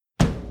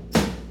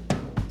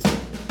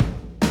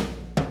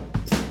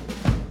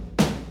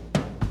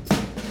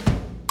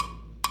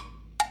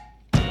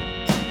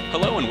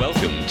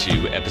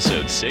to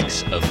episode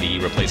 6 of the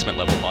Replacement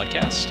Level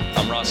podcast.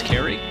 I'm Ross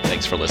Carey.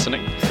 Thanks for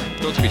listening.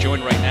 Thrilled to be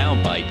joined right now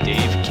by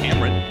Dave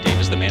Cameron. Dave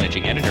is the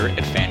managing editor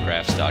at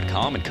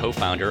Fangraphs.com and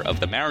co-founder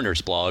of the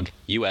Mariners blog,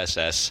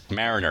 USS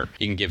Mariner.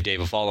 You can give Dave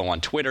a follow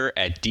on Twitter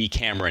at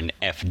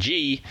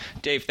DCameronFG.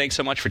 Dave, thanks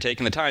so much for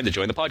taking the time to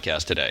join the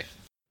podcast today.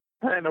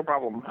 Hey, no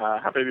problem.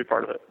 Happy to be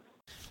part of it.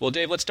 Well,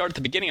 Dave, let's start at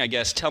the beginning, I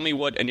guess. Tell me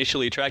what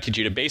initially attracted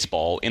you to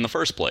baseball in the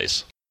first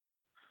place.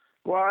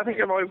 Well, I think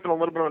I've always been a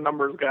little bit of a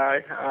numbers guy.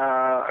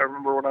 I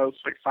remember when I was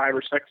like 5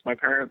 or 6, my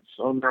parents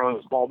owned their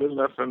own small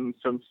business, and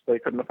since they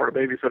couldn't afford a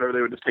babysitter,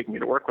 they would just take me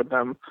to work with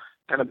them.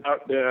 And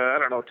about,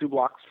 2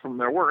 blocks from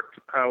their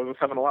work was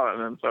a 7-Eleven,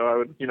 and so I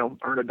would,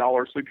 earn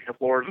 $1 sweeping the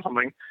floors or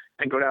something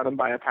and go down and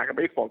buy a pack of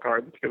baseball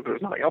cards because there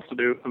was nothing else to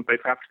do since they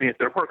trapped me at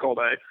their work all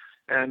day.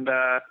 And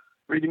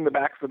reading the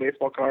backs of the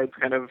baseball cards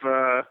kind of,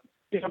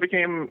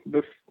 became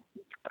this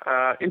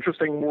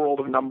interesting world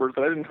of numbers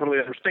that I didn't totally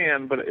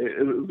understand, but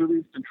it was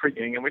really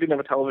intriguing. And we didn't have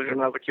a television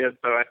when I was a kid,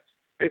 so I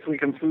basically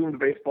consumed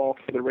baseball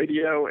through the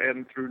radio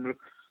and through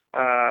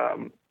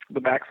the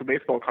backs of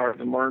baseball cards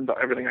and learned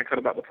everything I could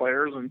about the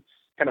players and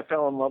kind of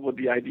fell in love with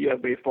the idea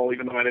of baseball,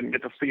 even though I didn't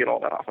get to see it all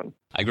that often.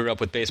 I grew up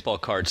with baseball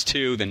cards,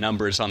 too. The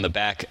numbers on the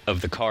back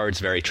of the cards,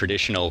 very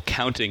traditional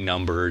counting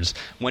numbers.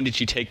 When did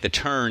you take the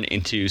turn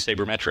into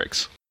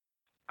sabermetrics?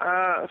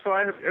 So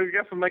I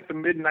guess in like the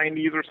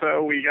mid-90s or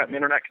so, we got an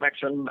internet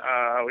connection.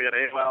 We had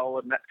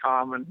AOL and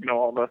Netcom and,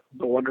 all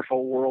the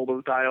wonderful world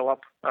of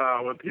dial-up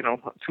with,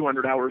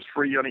 200 hours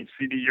free on each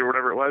CD or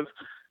whatever it was.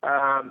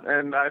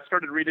 And I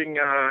started reading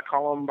a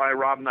column by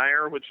Rob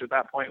Neyer, which at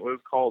that point was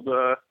called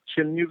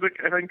Chin Music,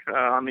 I think,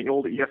 on the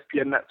old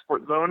ESPN Net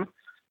Sports Zone.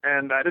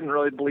 And I didn't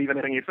really believe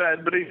anything he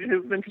said, but he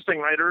was an interesting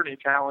writer, and he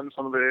challenged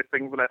some of the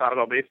things that I thought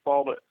about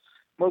baseball, but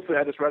mostly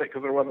I just read it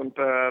because there wasn't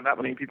that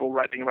many people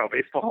writing about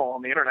baseball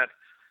on the internet.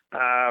 So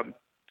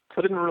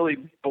I didn't really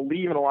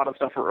believe in a lot of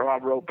stuff that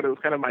Rob wrote, but it was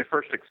kind of my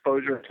first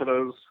exposure to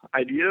those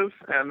ideas.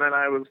 And then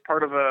I was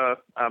part of a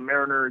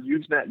Mariner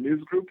Usenet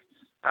news group,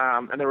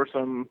 and there were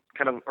some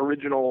kind of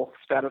original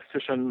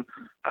statistician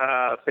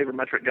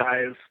sabermetric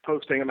guys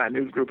posting in that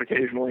news group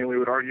occasionally, and we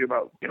would argue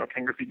about,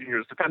 Ken Griffey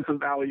Jr.'s defensive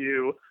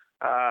value,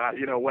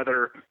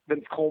 whether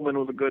Vince Coleman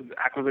was a good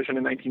acquisition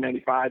in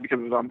 1995 because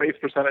of his on-base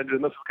percentage,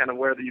 and this is kind of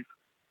where these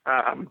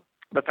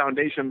the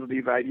foundations of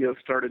these ideas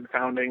started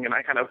founding, and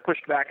I kind of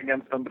pushed back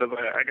against them, but as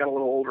I got a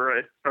little older,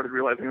 I started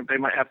realizing that they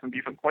might have some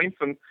decent points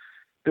and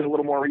did a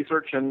little more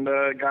research and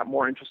got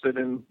more interested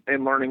in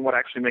learning what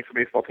actually makes a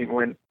baseball team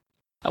win.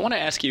 I want to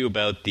ask you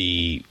about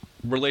the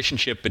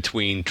relationship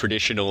between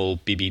traditional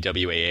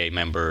BBWAA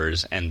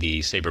members and the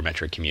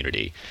sabermetric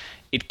community.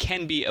 It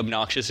can be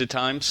obnoxious at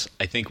times.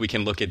 I think we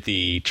can look at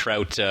the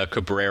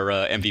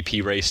Trout-Cabrera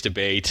MVP race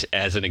debate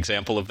as an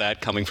example of that,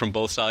 coming from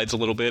both sides a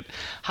little bit.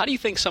 How do you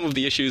think some of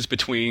the issues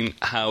between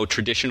how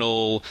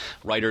traditional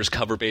writers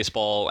cover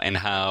baseball and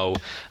how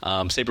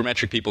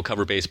sabermetric people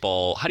cover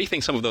baseball, how do you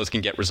think some of those can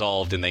get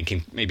resolved and they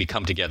can maybe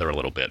come together a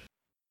little bit?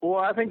 Well,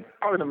 I think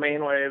probably the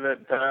main way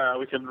that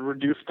we could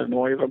reduce the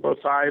noise on both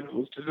sides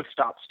was to just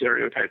stop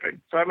stereotyping.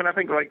 So, I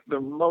think like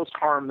the most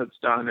harm that's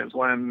done is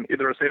when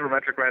either a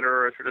sabermetric writer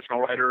or a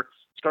traditional writer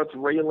starts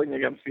railing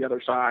against the other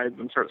sides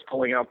and starts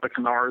pulling out the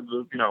canards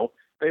of,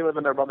 they live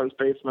in their brother's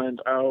basement.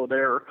 Oh,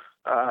 they're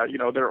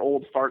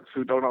old farts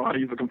who don't know how to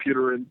use a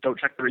computer and don't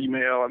check their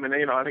email.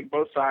 I think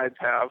both sides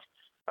have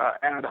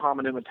ad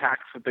hominem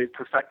attacks that they've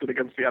perfected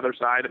against the other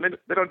side, and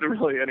they don't do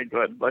really any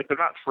good. Like, they're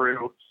not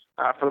true.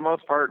 For the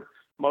most part,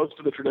 most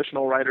of the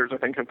traditional writers, I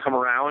think, have come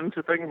around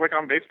to things like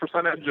on-base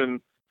percentage,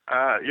 and,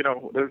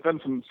 there's been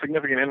some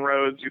significant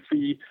inroads. You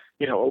see,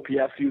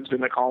 OPS used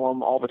in the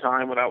column all the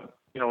time without,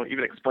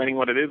 even explaining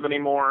what it is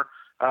anymore.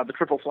 The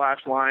triple slash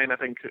line, I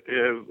think,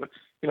 is,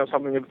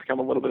 something that's become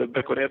a little bit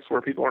ubiquitous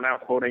where people are now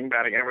quoting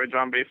batting average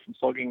on base and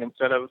slugging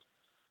instead of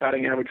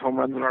batting average home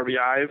runs and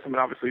RBIs.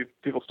 Obviously,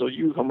 people still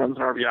use home runs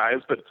and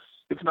RBIs, but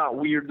it's not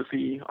weird to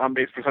see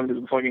on-base percentage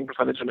and slugging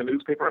percentage in a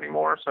newspaper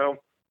anymore. So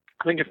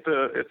I think if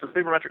the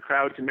sabermetric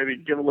crowd can maybe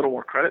give a little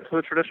more credit to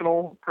the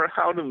traditional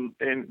crowd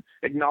and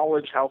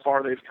acknowledge how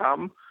far they've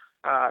come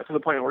to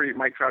the point where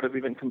Mike Trout is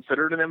even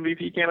considered an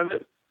MVP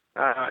candidate,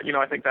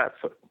 I think that's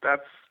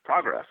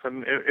progress.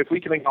 And if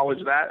we can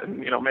acknowledge that, and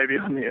maybe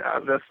on the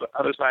this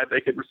other side they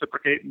could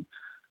reciprocate and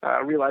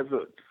realize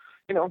that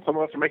some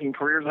of us are making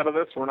careers out of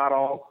this. We're not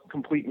all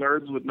complete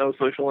nerds with no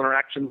social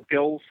interaction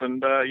skills,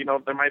 and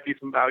there might be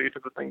some value to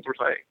the things we're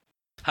saying.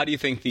 How do you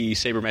think the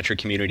sabermetric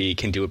community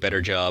can do a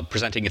better job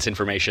presenting its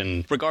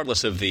information,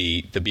 regardless of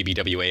the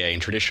BBWAA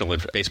and traditional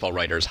baseball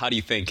writers? How do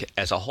you think,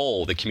 as a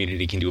whole, the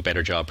community can do a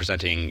better job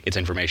presenting its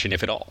information,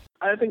 if at all?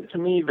 I think, to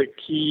me, the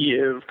key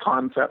is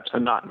concepts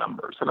and not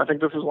numbers. And I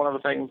think this is one of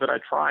the things that I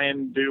try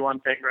and do on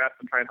Fangraphs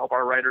and try and help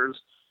our writers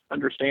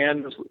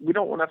understand. Is we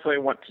don't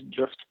necessarily want to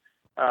just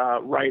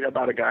write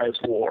about a guy's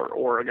WAR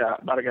or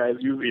about a guy's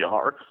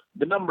UVR.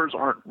 the numbers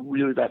aren't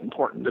really that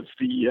important. It's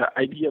the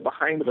idea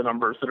behind the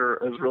numbers that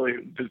is really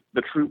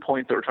the true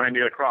point that we're trying to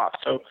get across.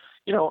 So,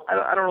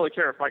 I don't really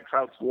care if Mike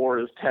Trout's WAR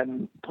is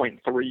 10.3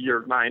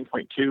 or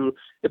 9.2.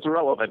 It's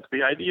irrelevant.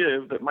 The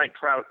idea is that Mike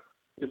Trout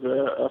is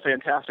a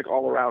fantastic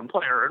all-around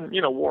player. And,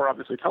 WAR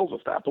obviously tells us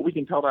that, but we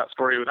can tell that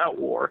story without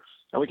WAR,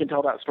 and we can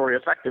tell that story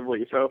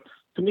effectively. So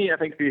to me, I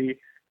think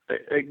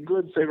a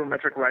good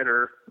sabermetric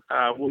writer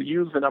will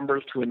use the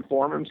numbers to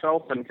inform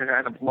himself and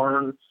kind of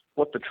learn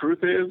what the truth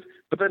is,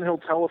 but then he'll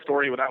tell a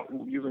story without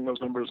using those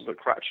numbers as a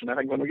crutch. And I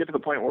think when we get to the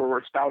point where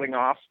we're spouting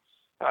off,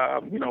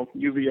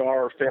 UVR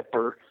or FIP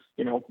or,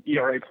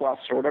 ERA plus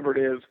or whatever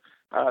it is,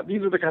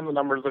 these are the kinds of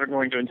numbers that are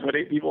going to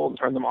intimidate people and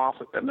turn them off,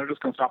 and they're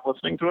just going to stop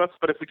listening to us.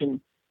 But if we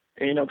can,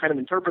 kind of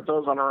interpret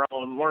those on our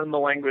own, learn the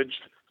language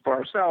for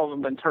ourselves,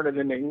 and then turn it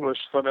into English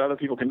so that other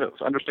people can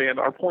understand.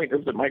 Our point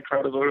is that Mike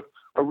Trout is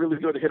a really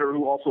good hitter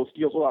who also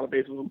steals a lot of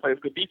bases and plays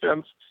good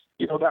defense.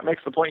 That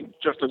makes the point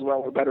just as well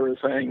or better as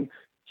saying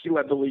he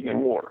led the league in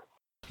WAR.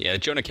 Yeah,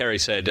 Jonah Carey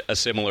said a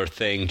similar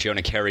thing.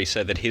 Jonah Carey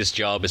said that his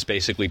job is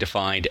basically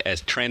defined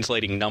as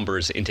translating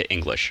numbers into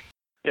English.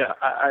 Yeah,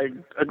 I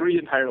agree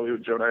entirely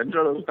with Jonah, and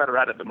Jonah's better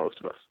at it than most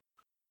of us.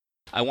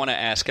 I want to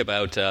ask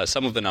about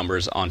some of the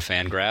numbers on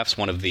Fangraphs.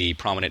 One of the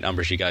prominent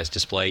numbers you guys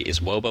display is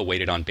WOBA,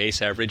 weighted on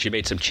base average. You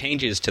made some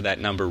changes to that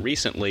number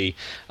recently.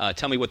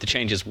 Tell me what the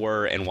changes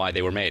were and why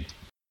they were made.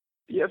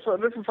 Yeah, so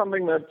this is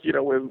something that,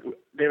 with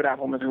David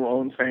Appelman, who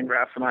owns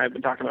Fangraphs, and I have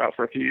been talking about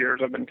for a few years.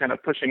 I've been kind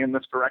of pushing in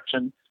this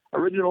direction.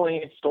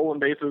 Originally, stolen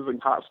bases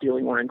and caught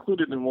stealing were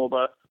included in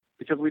WOBA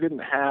because we didn't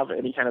have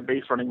any kind of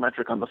base running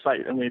metric on the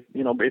site. And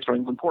base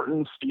running is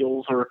important.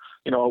 Steals are,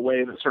 a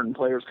way that certain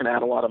players can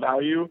add a lot of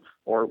value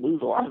or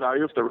lose a lot of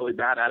value if they're really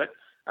bad at it.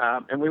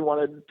 And we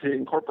wanted to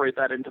incorporate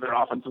that into their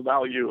offensive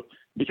value.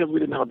 Because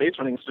we didn't have a base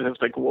running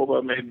statistic,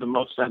 WOBA made the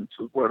most sense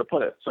of where to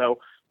put it. So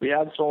we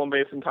had stolen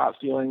base and caught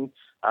stealing.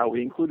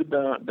 We included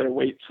their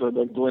weights, so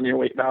the linear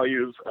weight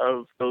values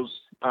of those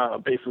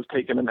bases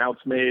taken and outs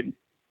made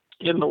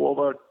in the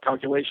WOBA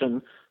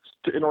calculation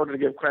in order to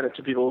give credit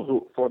to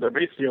people for their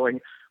base stealing.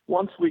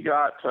 Once we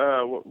got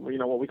what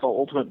we call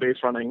ultimate base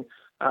running,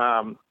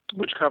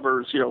 which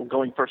covers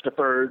going first to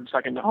third,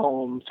 second to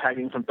home,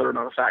 tagging from third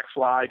on a sac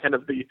fly, kind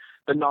of the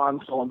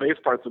non-stolen base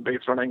parts of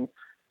base running.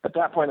 At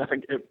that point, I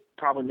think it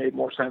probably made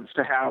more sense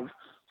to have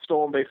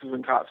stolen bases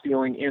and caught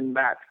stealing in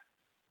that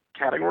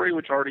category,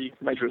 which already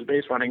measures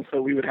base running.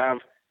 So we would have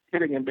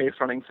hitting and base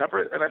running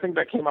separate. And I think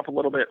that came up a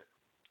little bit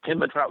in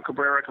the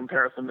Trout-Cabrera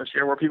comparison this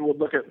year, where people would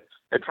look at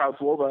Trout's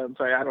WOBA and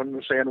say, I don't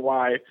understand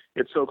why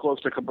it's so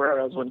close to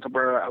Cabrera's when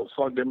Cabrera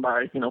outslugged him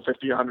by, 50,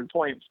 100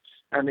 points.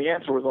 And the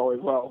answer was always,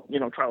 well,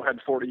 Trout had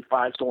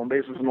 45 stolen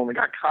bases and only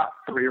got caught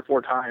 3 or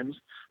 4 times.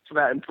 So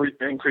that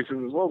increases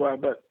his WOBA.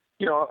 But,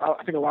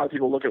 I think a lot of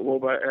people look at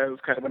WOBA as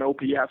kind of an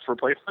OPS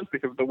replacement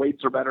because the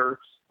weights are better.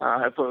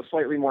 It's a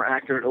slightly more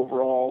accurate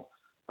overall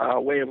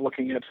way of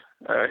looking at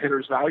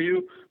hitters'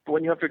 value. But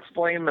when you have to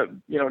explain that,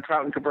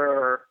 Trout and Cabrera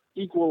are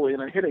equal in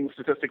a hitting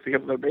statistic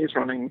because of their base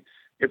running,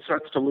 it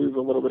starts to lose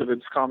a little bit of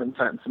its common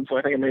sense. And so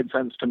I think it made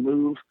sense to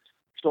move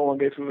stolen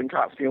bases and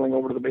caught stealing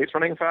over to the base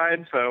running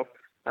side. So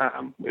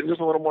it's just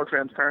a little more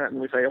transparent,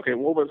 and we say, okay,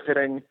 WOBA's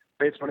hitting,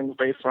 base running is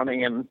base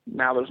running, and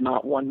now there's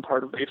not one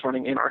part of base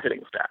running in our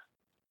hitting stat.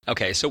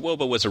 Okay, so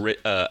WOBA was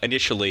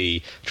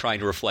initially trying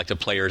to reflect a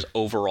player's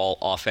overall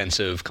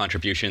offensive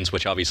contributions,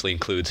 which obviously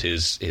includes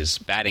his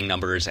batting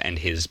numbers and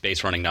his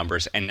base running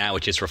numbers, and now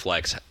it just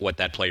reflects what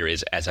that player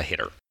is as a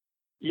hitter.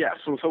 Yeah,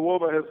 so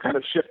WOBA has kind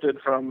of shifted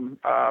from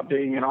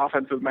being an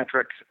offensive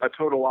metric, a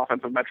total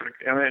offensive metric,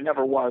 and it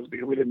never was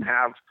because we didn't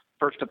have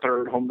first to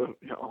third, home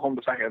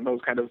to second, those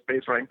kind of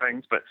base running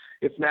things, but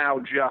it's now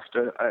just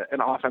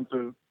an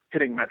offensive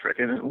hitting metric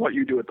and what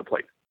you do at the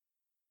plate.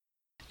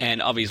 And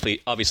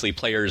obviously,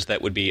 players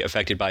that would be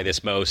affected by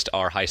this most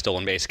are high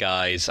stolen base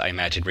guys. I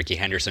imagine Ricky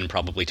Henderson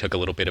probably took a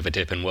little bit of a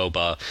dip in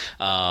WOBA.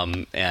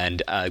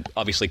 And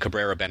obviously,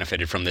 Cabrera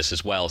benefited from this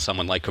as well.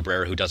 Someone like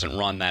Cabrera who doesn't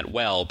run that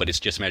well, but is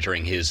just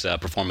measuring his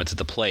performance at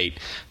the plate,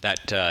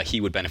 that he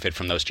would benefit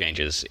from those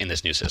changes in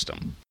this new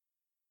system.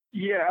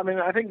 Yeah, I mean,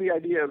 I think the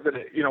idea is that,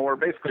 we're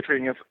basically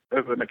treating it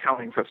as an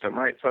accounting system,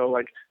 right? So,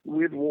 like,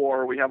 with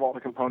WAR, we have all the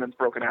components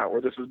broken out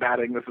where this is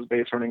batting, this is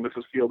base running, this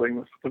is fielding,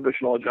 this is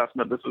positional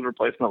adjustment, this is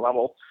replacement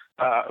level.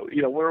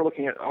 We're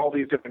looking at all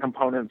these different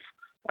components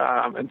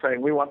and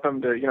saying we want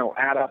them to,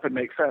 add up and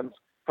make sense.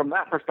 From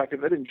that perspective,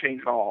 they didn't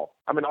change at all.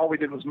 I mean, all we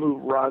did was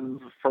move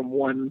runs from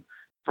one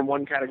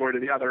category to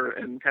the other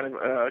and kind of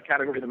a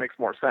category that makes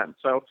more sense.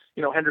 So,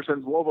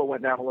 Henderson's WOBA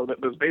went down a little bit,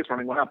 but his base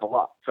running went up a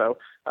lot. So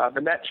the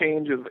net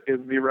change is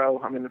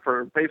zero. I mean,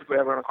 for basically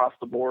everyone across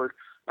the board,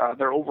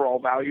 their overall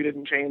value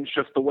didn't change,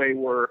 just the way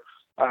we're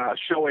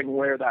showing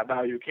where that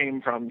value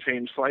came from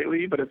changed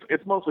slightly, but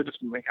it's mostly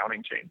just an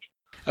accounting change.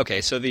 Okay,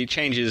 so the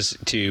changes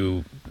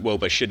to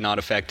WOBA should not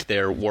affect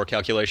their WAR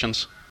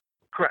calculations?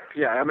 Correct.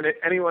 Yeah. I mean,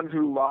 anyone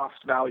who lost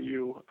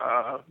value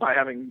by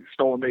having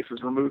stolen bases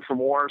removed from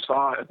WAR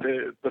saw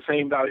the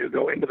same value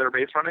go into their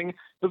base running.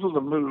 This was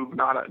a move,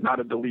 not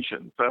a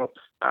deletion. So,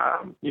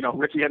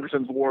 Ricky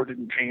Henderson's WAR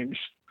didn't change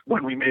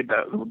when we made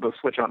the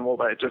switch on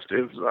WOBA. It just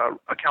is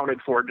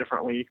accounted for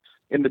differently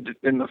in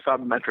the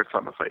sub metrics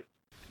on the site.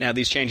 Now,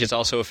 these changes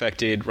also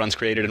affected runs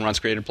created and runs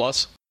created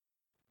plus?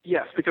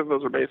 Yes, because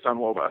those are based on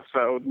WOBA.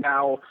 So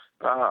now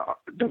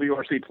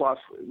WRC plus,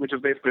 which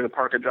is basically the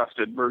park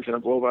adjusted version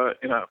of WOBA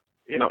in a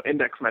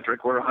index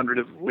metric where 100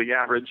 is league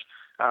average,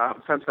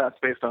 since that's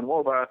based on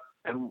WOBA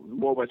and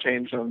WOBA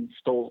changed on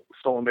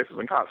stolen bases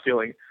and caught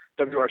stealing,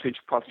 WRC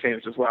plus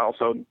changed as well.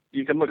 So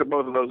you can look at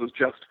both of those as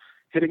just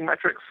hitting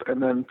metrics,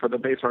 and then for the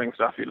base running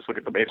stuff, you just look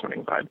at the base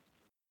running side.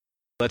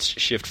 Let's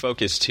shift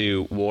focus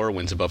to WAR,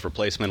 wins above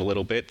replacement, a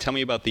little bit. Tell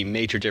me about the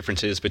major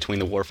differences between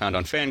the WAR found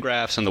on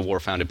Fangraphs and the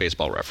WAR found at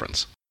Baseball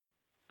Reference.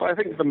 Well, I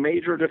think the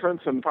major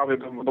difference, and probably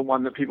the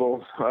one that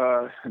people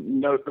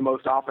note the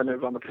most often,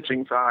 is on the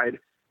pitching side.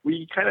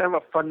 We kind of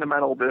have a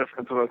fundamental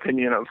difference of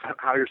opinion of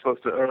how you're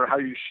supposed to, or how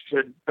you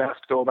should best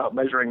go about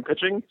measuring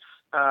pitching.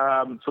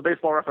 So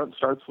Baseball Reference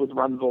starts with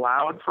runs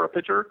allowed for a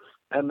pitcher,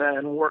 and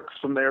then works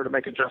from there to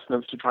make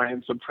adjustments to try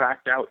and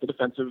subtract out the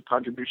defensive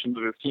contributions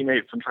of his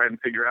teammates and try and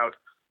figure out,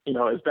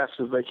 as best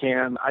as they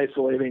can,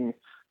 isolating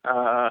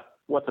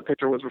what the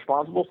pitcher was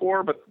responsible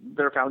for. But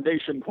their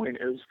foundation point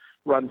is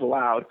runs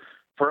allowed.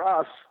 For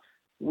us,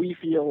 we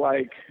feel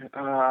like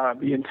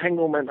the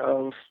entanglement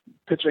of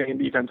pitching and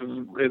defense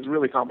is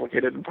really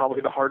complicated and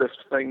probably the hardest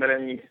thing that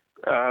any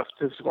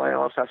statistical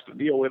analyst has to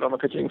deal with on the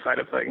pitching side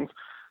of things.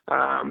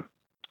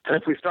 And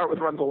if we start with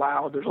runs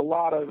allowed, there's a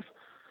lot of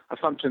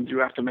assumptions you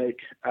have to make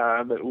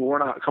that we're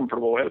not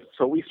comfortable with.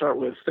 So we start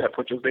with FIP,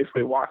 which is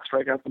basically walks,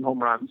 strikeouts, and home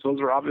runs. Those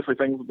are obviously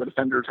things that the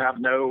defenders have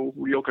no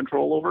real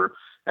control over,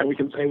 and we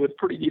can say with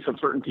pretty decent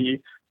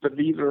certainty that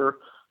these are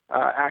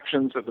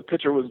actions that the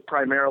pitcher was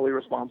primarily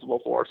responsible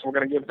for. So we're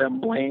going to give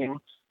them blame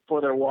for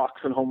their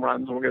walks and home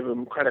runs, and we'll give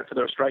them credit for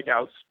their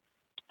strikeouts.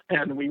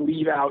 And we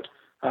leave out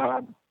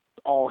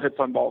all hits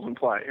on balls in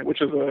play,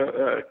 which is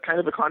a kind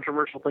of a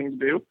controversial thing to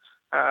do.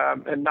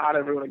 And not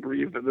everyone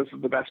agrees that this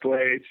is the best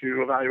way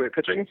to evaluate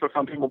pitching. So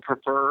some people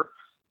prefer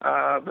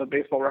the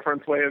Baseball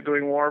Reference way of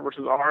doing WAR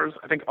versus ours.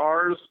 I think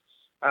ours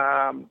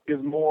is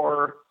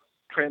more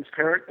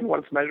transparent in what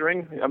it's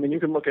measuring. I mean, you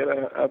can look at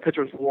a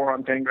pitcher's WAR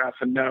on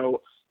Fangraphs and know,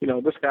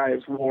 this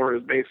guy's WAR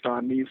is based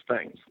on these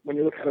things. When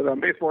you look at it on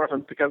Baseball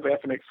Reference, because they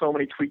have to make so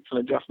many tweaks and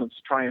adjustments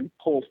to try and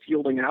pull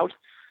fielding out,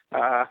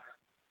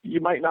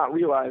 you might not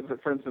realize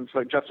that, for instance,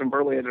 like Justin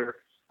Verlander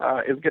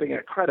is getting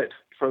a credit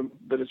for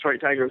the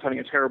Detroit Tigers having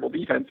a terrible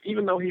defense,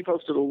 even though he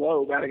posted a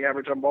low batting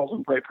average on balls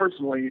in play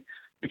personally,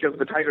 because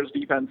the Tigers'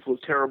 defense was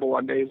terrible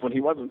on days when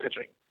he wasn't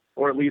pitching.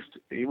 Or at least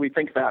we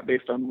think that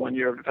based on 1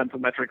 year of defensive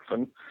metrics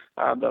and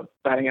the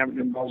batting average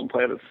in balls in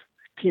play of his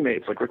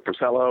teammates like Rick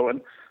Porcello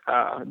and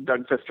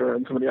Doug Fister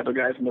and some of the other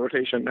guys in the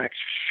rotation, Max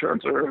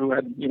Scherzer, who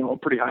had a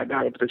pretty high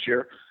BABIP this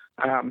year.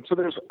 So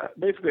there's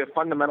basically a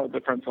fundamental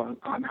difference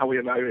on how we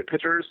evaluate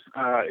pitchers.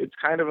 It's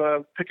kind of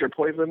a pick your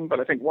poison, but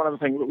I think one of the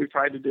things that we've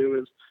tried to do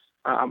is,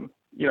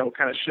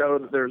 kind of show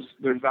that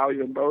there's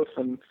value in both.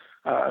 And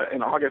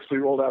in August, we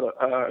rolled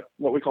out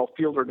what we call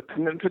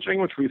fielder-dependent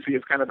pitching, which we see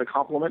as kind of a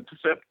complement to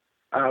SIP,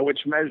 which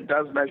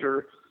does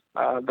measure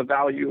the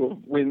value of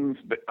wins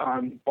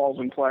on balls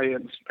in play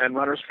and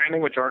runners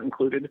training, which aren't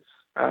included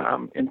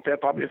in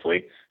FIP,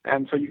 obviously.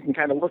 And so you can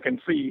kind of look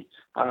and see,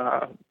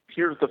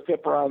 here's the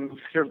FIP runs,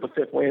 here's the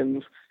FIP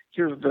wins,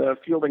 here's the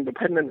fielding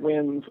dependent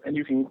wins, and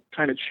you can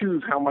kind of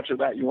choose how much of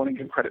that you want to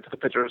give credit to the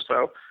pitcher.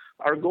 So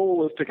our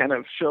goal is to kind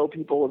of show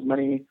people as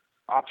many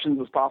options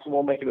as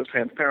possible, make it as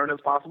transparent as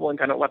possible, and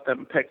kind of let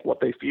them pick what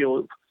they feel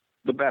is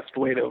the best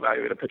way to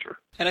evaluate a pitcher.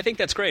 And I think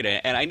that's great.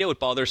 And I know it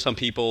bothers some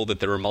people that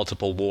there are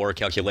multiple WAR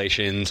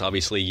calculations.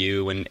 Obviously,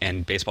 you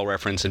and Baseball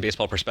Reference and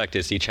Baseball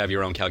Prospectus each have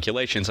your own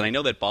calculations. And I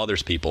know that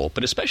bothers people.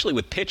 But especially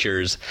with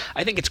pitchers,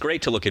 I think it's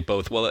great to look at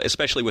both, well,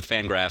 especially with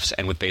Fangraphs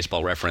and with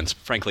Baseball Reference.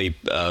 Frankly,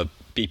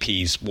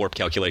 BP's WARP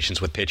calculations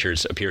with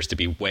pitchers appears to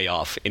be way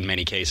off in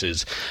many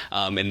cases.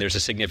 And there's a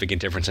significant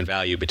difference in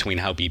value between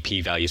how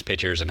BP values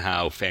pitchers and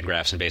how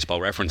Fangraphs and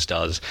Baseball Reference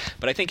does.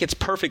 But I think it's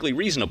perfectly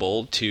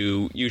reasonable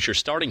to use your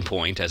starting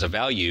point as a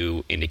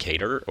value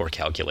indicator or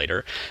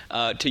calculator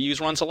to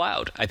use runs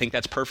allowed. I think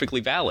that's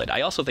perfectly valid.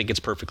 I also think it's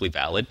perfectly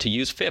valid to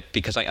use FIP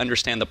because I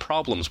understand the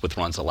problems with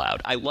runs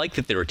allowed. I like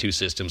that there are two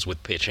systems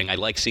with pitching. I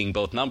like seeing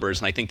both numbers,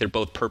 and I think they're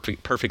both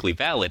perfectly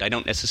valid. I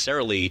don't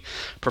necessarily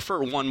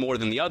prefer one more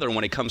than the other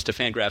when it comes to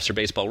Fangraphs or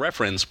Baseball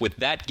Reference. With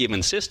that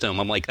given system,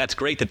 I'm like, that's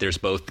great that there's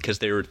both because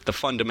they're the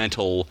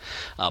fundamental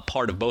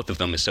part of both of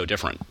them is so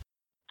different.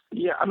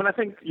 Yeah, I mean, I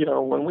think,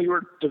 when we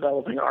were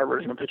developing our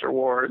version of Pitcher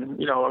WAR, and,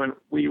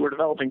 we were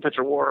developing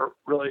Pitcher WAR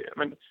really,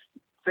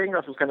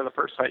 Fangraphs was kind of the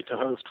first site to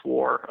host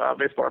WAR.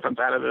 Baseball Reference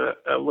added it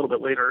a little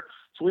bit later.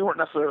 So we weren't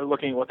necessarily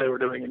looking at what they were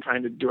doing and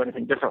trying to do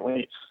anything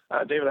differently.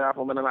 David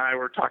Appelman and I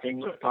were talking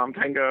with Tom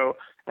Tango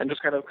and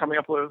just kind of coming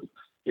up with,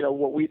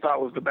 what we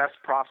thought was the best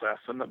process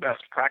and the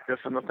best practice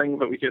and the things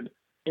that we could,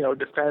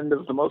 defend as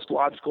the most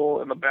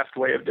logical and the best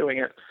way of doing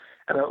it.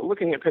 And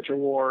looking at Pitcher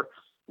WAR,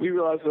 we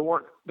realized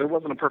there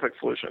wasn't a perfect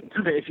solution.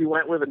 If you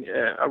went with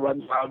a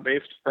runs allowed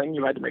based thing,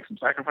 you had to make some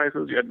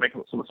sacrifices, you had to make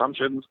some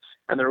assumptions,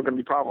 and there were going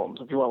to be problems.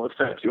 If you went with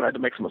FIPS, you had to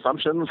make some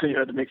assumptions, and you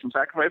had to make some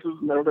sacrifices,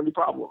 and there were going to be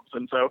problems.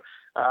 And so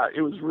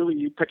it was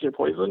really pick your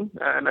poison,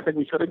 and I think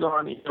we could have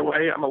gone either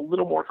way. I'm a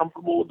little more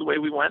comfortable with the way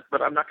we went,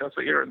 but I'm not going to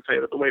sit here and say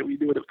that the way we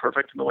do it is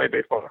perfect and the way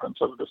Baseball Reference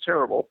does it is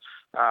terrible.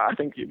 I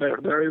think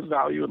there is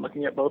value in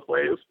looking at both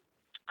ways.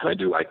 And I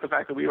do like the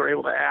fact that we were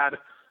able to add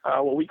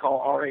what we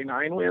call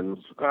RA9 wins.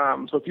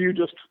 So if you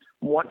just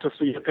want to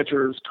see a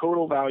pitcher's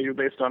total value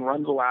based on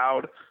runs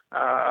allowed,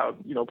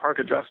 park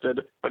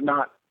adjusted, but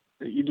not,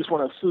 you just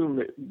want to assume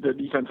that the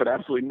defense had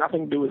absolutely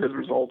nothing to do with his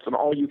results and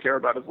all you care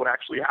about is what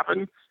actually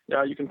happened.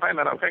 You can find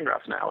that on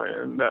Fangraphs now,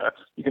 and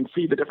you can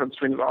see the difference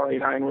between his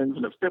RA9 wins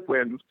and his FIP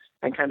wins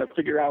and kind of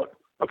figure out,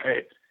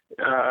 okay,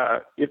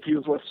 if he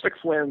was worth 6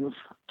 wins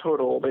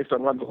total based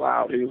on runs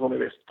allowed, he was only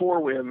based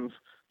 4 wins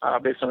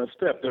based on his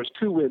FIP. There's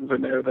 2 wins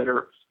in there that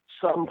are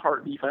some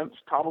part defense,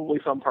 probably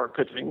some part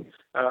pitching.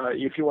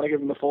 If you want to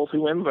give him the full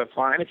 2 wins, that's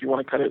fine. If you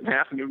want to cut it in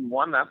half and give him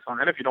 1, that's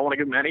fine. If you don't want to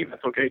give him any,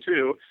 that's okay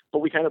too. But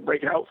we kind of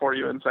break it out for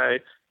you and say,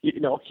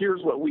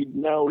 here's what we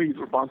know he's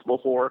responsible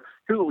for.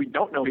 Here's what we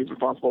don't know he's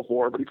responsible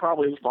for, but he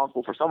probably is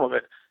responsible for some of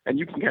it. And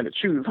you can kind of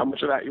choose how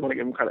much of that you want to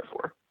give him credit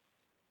for.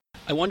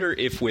 I wonder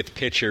if with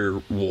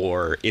pitcher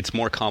war, it's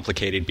more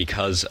complicated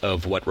because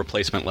of what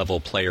replacement level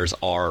players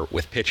are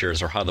with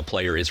pitchers or how the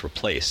player is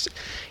replaced.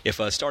 If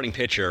a starting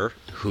pitcher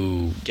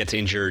who gets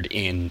injured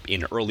in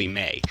early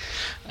May,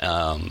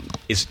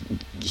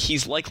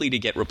 he's likely to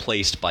get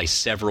replaced by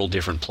several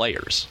different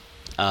players.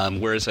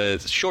 Whereas a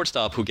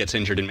shortstop who gets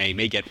injured in May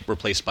may get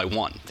replaced by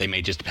one. They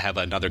may just have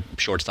another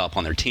shortstop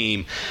on their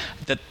team.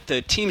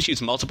 The teams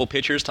use multiple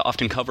pitchers to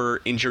often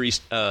cover injuries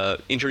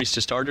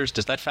to starters.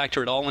 Does that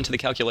factor at all into the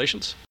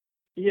calculations?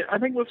 Yeah, I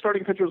think with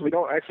starting pitchers, we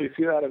don't actually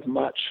see that as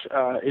much.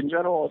 In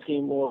general, a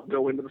team will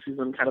go into the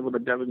season kind of with a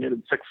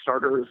designated 6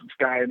 starters. It's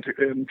a guy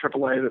in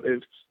AAA that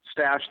is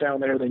stashed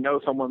down there. They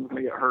know someone's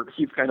going to get hurt.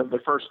 He's kind of the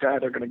first guy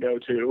they're going to go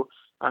to.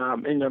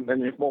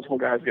 And if multiple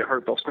guys get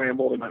hurt, they'll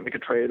scramble. They might make a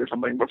trade or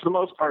something. But for the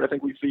most part, I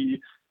think we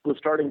see with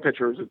starting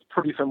pitchers, it's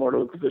pretty similar to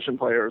the position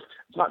players.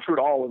 It's not true at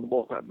all in the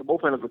bullpen. The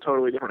bullpen is a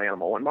totally different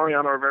animal. When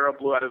Mariano Rivera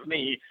blew out his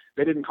knee,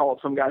 they didn't call up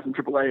some guy from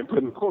AAA and put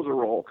him in the closer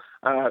role.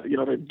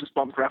 They just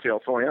bumped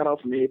Rafael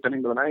Soriano from the 8th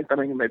inning to the 9th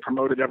inning, and they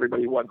promoted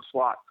everybody one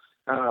slot.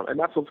 And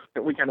that's what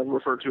we kind of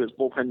refer to as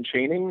bullpen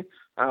chaining,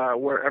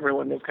 where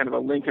everyone is kind of a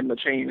link in the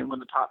chain, and when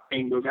the top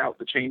chain goes out,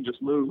 the chain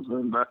just moves,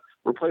 and the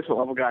replacement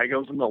level guy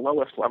goes in the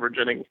lowest leverage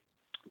inning.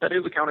 That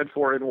is accounted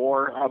for in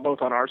WAR,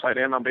 both on our side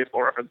and on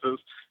Baseball References.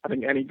 I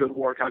think any good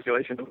WAR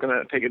calculation is going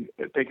to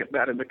take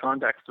that into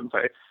context and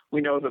say, we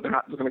know that they're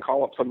not just going to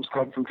call up some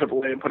scrub from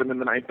AAA and put him in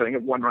the 9th inning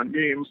of 1-run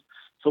games,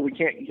 so we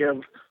can't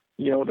give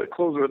the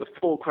closer the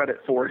full credit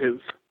for his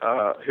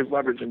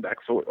leverage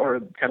index or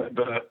kind of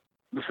the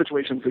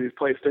situations that he's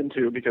placed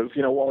into, because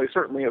while he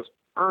certainly has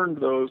earned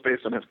those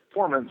based on his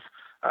performance,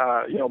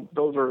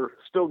 those are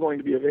still going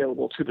to be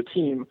available to the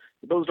team.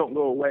 Those don't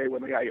go away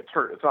when the guy gets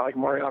hurt. It's not like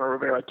Mariano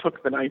Rivera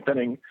took the 9th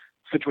inning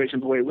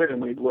situations away with him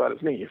when he blew out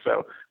his knee.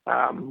 So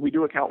we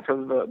do account for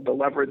the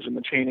leverage and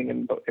the chaining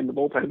in the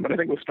bullpen. But I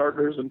think with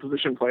starters and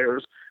position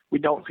players, we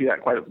don't see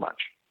that quite as much.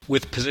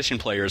 With position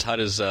players, how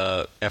does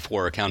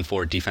F4 account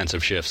for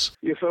defensive shifts?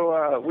 Yeah,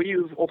 so we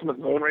use Ultimate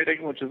Zone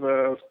Rating, which is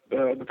a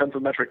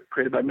defensive metric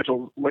created by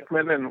Mitchell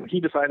Lichtman, and he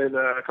decided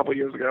a couple of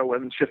years ago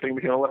when shifting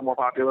became a little more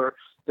popular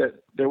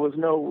that there was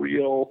no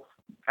real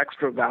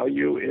extra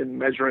value in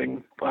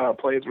measuring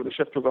plays where the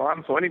shift was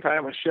on. So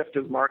anytime a shift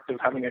is marked as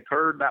having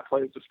occurred, that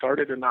play is just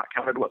started and not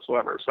counted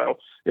whatsoever. So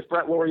if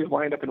Brett Lawrie is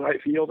lined up in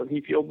right field and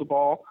he fields the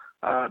ball,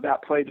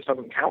 that play just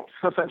doesn't count,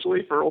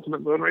 essentially, for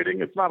Ultimate Zone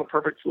Rating. It's not a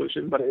perfect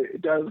solution, but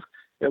it does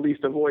at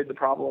least avoid the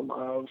problem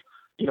of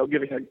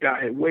giving a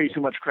guy way too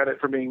much credit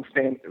for being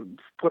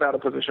put out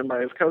of position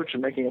by his coach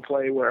and making a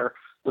play where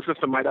the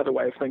system might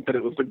otherwise think that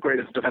it was the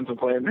greatest defensive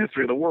play in the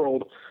history of the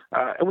world.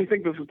 And we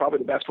think this is probably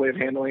the best way of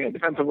handling it.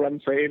 Defensive run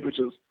saved, which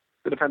is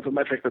the defensive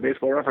metric that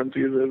Baseball Reference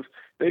uses,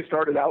 they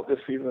started out this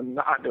season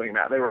not doing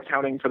that. They were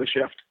accounting for the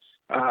shift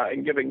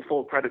and giving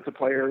full credit to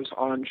players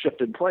on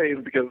shifted plays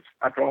because,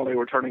 after all, they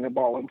were turning a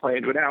ball and play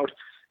into it out.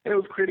 And it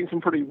was creating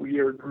some pretty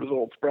weird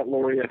results. Brett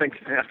Lawrie, I think,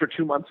 after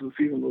 2 months of the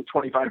season, was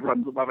 25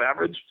 runs above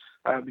average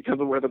because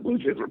of where the Blue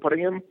Jays were putting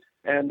him.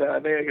 And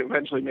they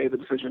eventually made the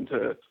decision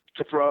to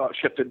throw out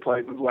shifted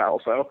plays as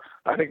well. So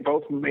I think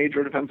both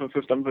major defensive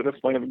systems at this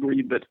point have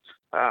agreed that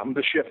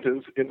the shift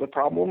is a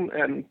problem,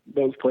 and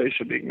those plays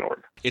should be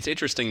ignored. It's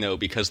interesting, though,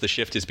 because the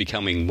shift is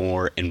becoming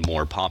more and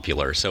more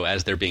popular. So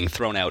as they're being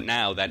thrown out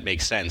now, that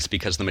makes sense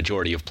because the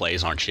majority of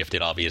plays aren't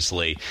shifted,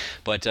 obviously.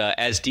 But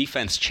as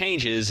defense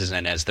changes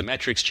and as the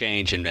metrics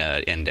change and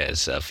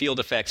as field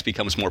effects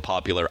becomes more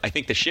popular, I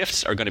think the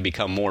shifts are going to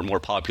become more and more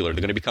popular.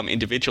 They're going to become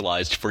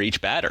individualized for each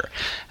batter.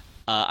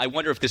 I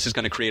wonder if this is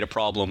going to create a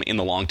problem in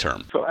the long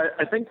term. So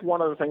I think one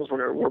of the things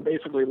we're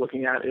basically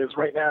looking at is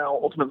right now,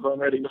 Ultimate Zone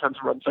Rating,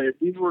 defensive run save,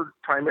 these were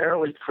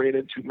primarily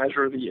created to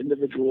measure the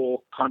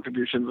individual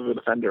contributions of a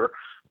defender.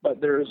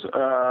 but there's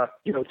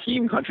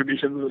team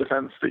contributions to the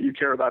defense that you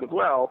care about as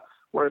well.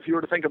 Where if you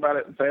were to think about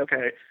it and say,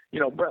 okay,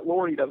 Brett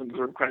Lawrie doesn't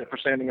deserve credit for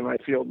standing in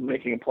right field and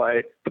making a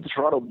play, but the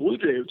Toronto Blue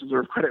Jays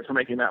deserve credit for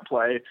making that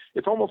play.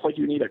 It's almost like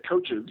you need a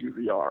coach's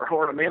UZR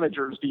or a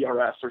manager's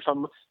DRS or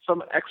some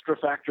extra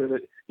factor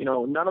that,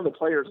 none of the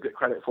players get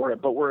credit for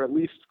it, but we're at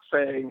least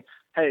saying,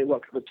 hey,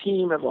 look, the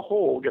team as a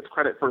whole gets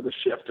credit for the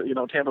shift.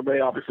 Tampa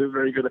Bay obviously is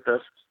very good at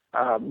this.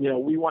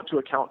 We want to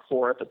account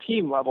for at the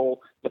team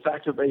level the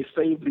fact that they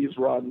saved these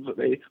runs, that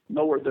they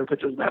lowered their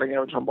pitchers' batting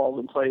average on balls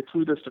in play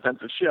through this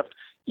defensive shift,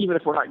 even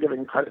if we're not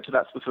giving credit to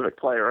that specific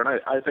player. And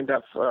I think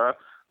that's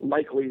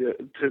likely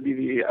to be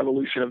the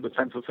evolution of the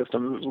defensive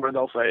systems, where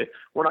they'll say,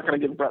 we're not going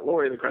to give Brett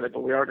Lawrie the credit,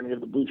 but we are going to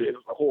give the Blue Jays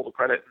as a whole the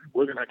credit.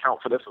 We're going to account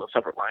for this in a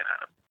separate line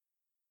item.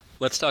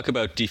 Let's talk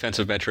about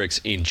defensive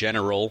metrics in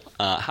general.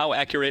 How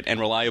accurate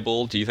and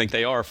reliable do you think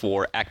they are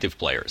for active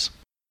players?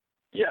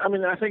 Yeah,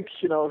 I think,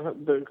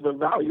 the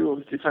value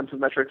of defensive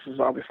metrics has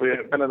obviously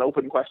been an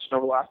open question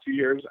over the last few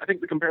years. I think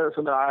the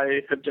comparison that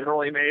I have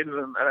generally made,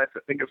 and I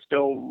think it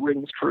still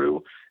rings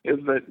true, is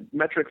that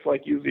metrics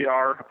like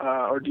UZR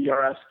or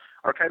DRS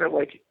are kind of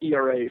like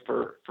ERA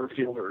for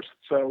fielders.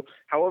 So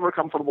however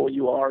comfortable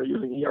you are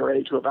using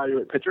ERA to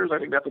evaluate pitchers, I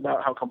think that's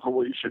about how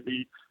comfortable you should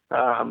be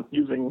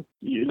using,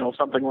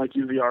 something like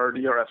UZR or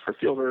DRS for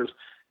fielders,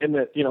 in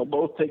that,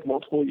 both take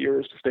multiple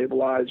years to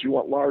stabilize. You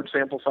want large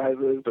sample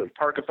sizes. There's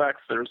park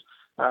effects. There's,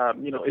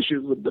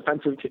 issues with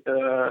defensive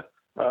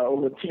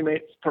with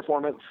teammates'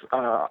 performance.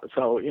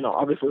 So,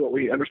 obviously what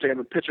we understand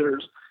with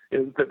pitchers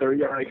is that their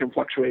ERA can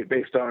fluctuate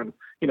based on,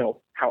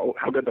 how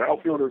good their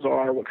outfielders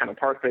are, what kind of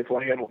park they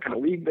play in, what kind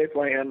of league they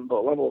play in, the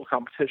level of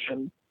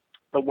competition,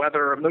 the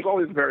weather. There's all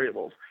these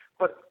variables.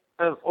 But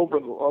over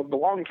the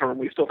long term,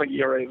 we still think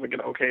ERA is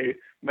an okay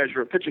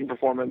measure of pitching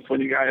performance. When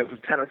you guy has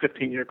a 10 or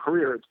 15-year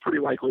career, it's pretty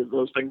likely that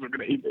those things are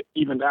going to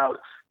even out.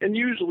 And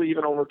usually,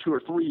 even over 2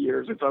 or 3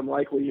 years, it's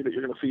unlikely that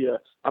you're going to see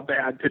a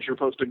bad pitcher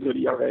post a good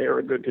ERA or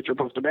a good pitcher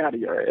post a bad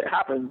ERA. It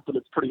happens, but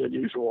it's pretty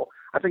unusual.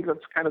 I think that's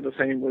kind of the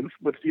same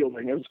with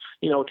fielding. As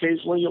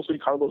occasionally you'll see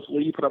Carlos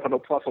Lee put up a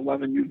 +11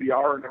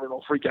 UZR, and everyone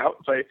will freak out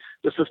and say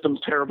the system's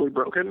terribly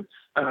broken.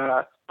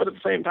 But at the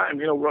same time,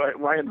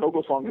 Ryan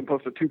Vogelsong can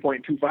post a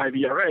 2.25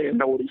 ERA, and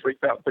nobody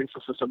freaks out and thinks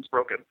the system's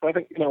broken. So I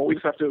think we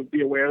just have to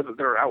be aware that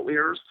there are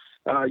outliers.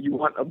 You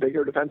want a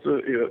bigger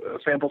defensive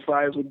sample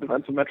size with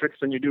defensive metrics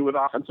than you do with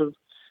offensive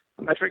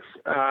metrics,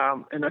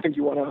 and I think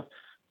you want to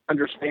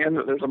understand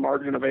that there's a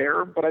margin of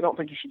error, but I don't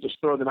think you should just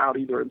throw them out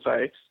either and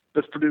say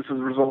this produces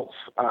results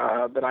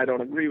that I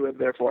don't agree with,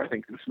 therefore I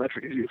think this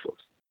metric is useless.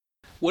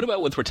 What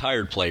about with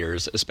retired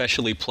players,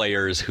 especially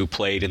players who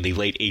played in the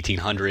late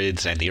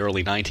 1800s and the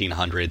early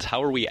 1900s?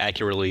 How are we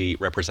accurately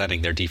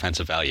representing their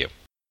defensive value?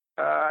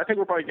 I think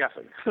we're probably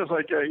guessing.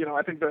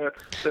 I think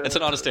That's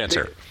an honest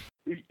answer.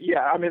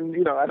 Yeah, I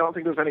don't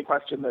think there's any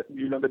question that,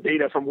 the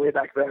data from way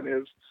back then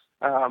is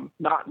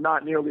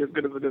not nearly as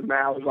good as it is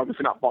now. There's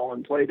obviously not ball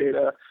and play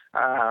data.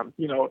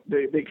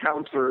 The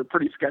counts are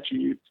pretty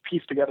sketchy,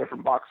 pieced together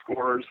from box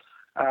scores.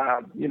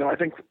 I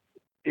think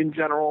in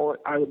general,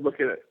 I would look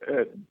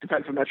at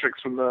defensive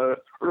metrics from the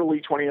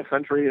early 20th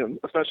century, and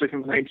especially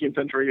from the 19th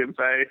century, and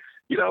say,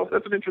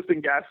 that's an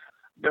interesting guess.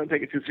 Don't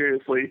take it too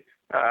seriously.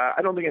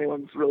 I don't think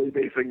anyone's really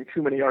basing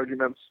too many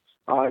arguments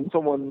on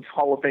someone's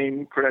Hall of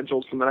Fame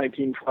credentials from the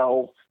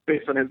 1912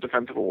 based on his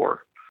defensive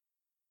war.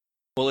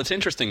 Well, it's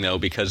interesting, though,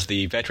 because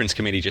the Veterans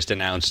Committee just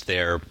announced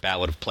their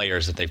ballot of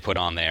players that they've put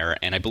on there,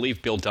 and I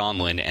believe Bill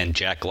Donlin and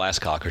Jack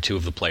Glasscock are two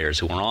of the players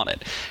who are on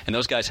it. And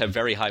those guys have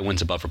very high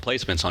wins above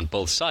replacements on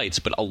both sites,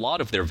 but a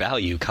lot of their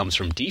value comes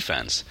from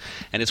defense.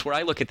 And it's where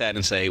I look at that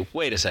and say,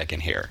 wait a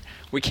second here.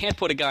 We can't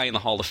put a guy in the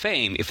Hall of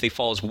Fame if he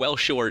falls well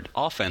short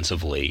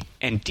offensively,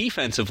 and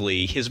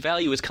defensively, his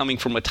value is coming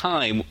from a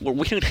time where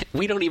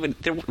we don't even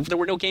there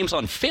were no games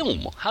on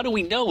film. How do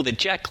we know that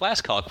Jack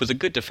Glasscock was a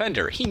good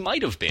defender? He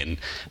might have been,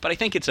 but I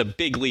think it's a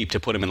big leap to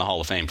put him in the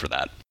Hall of Fame for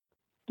that.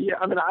 Yeah,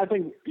 I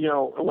think,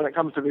 when it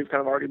comes to these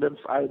kind of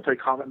arguments, I would say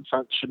common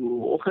sense should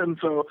rule. And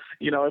so,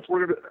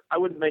 I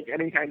wouldn't make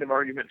any kind of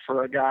argument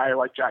for a guy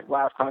like Jack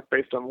Glasscock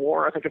based on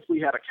war. I think if we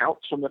had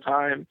accounts from the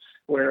time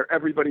where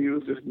everybody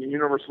was in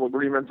universal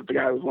agreement that the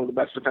guy was one of the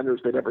best defenders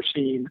they'd ever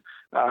seen,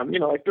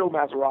 like Bill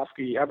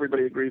Mazeroski,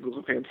 everybody agrees was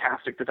a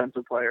fantastic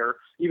defensive player,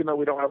 even though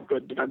we don't have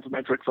good defensive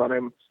metrics on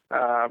him,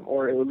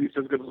 or at least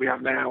as good as we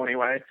have now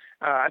anyway.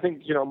 I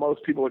think,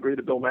 most people agree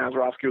that Bill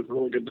Mazeroski was a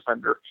really good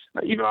defender.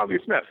 Even Ozzie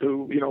Smith,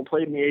 who,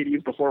 played in the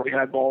 80s before we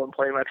had ball and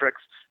play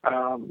metrics.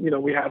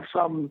 We have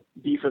some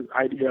decent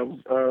idea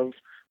of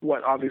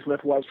what Ozzie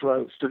Smith was for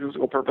a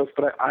statistical purpose,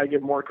 but I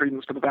give more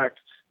credence to the fact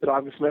that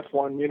Ozzie Smith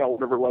won,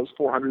 whatever it was,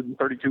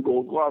 432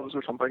 Gold Gloves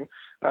or something,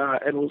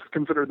 and was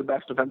considered the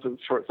best defensive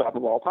shortstop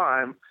of all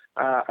time.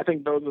 I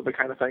think those are the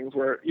kind of things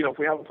where, if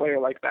we have a player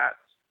like that,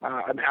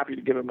 I'm happy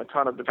to give him a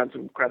ton of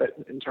defensive credit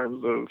in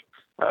terms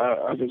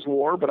of his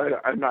war, but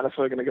I'm not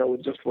necessarily going to go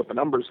with just what the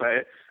numbers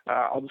say.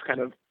 I'll just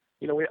kind of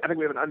I think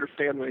we have an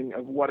understanding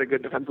of what a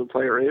good defensive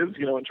player is,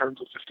 in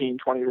terms of 15,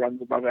 20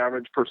 runs above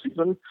average per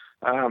season.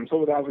 So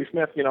with Ozzie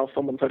Smith, if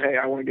someone said, hey,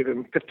 I want to give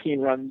him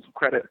 15 runs of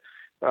credit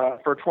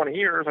for 20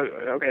 years,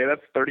 okay,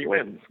 that's 30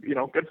 wins.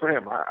 Good for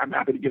him. I'm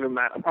happy to give him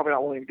that. I'm probably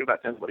not willing to give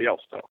that to anybody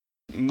else, though.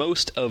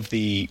 Most of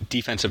the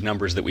defensive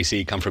numbers that we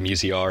see come from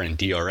UZR and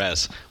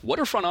DRS. What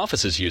are front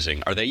offices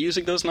using? Are they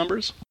using those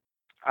numbers?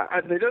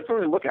 They don't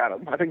really look at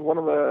them. I think one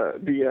of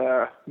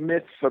the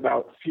myths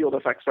about field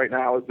effects right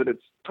now is that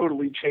it's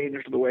totally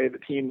changed the way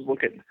that teams look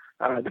at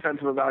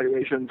defensive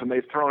evaluations, and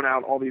they've thrown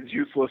out all these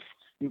useless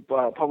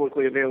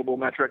publicly available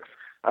metrics.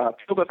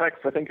 Field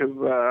effects, I think, is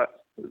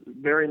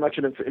very much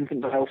in its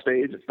infantile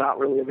stage. It's not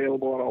really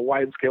available on a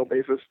wide-scale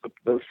basis.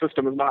 The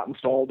system is not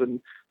installed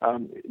in,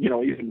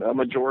 even a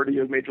majority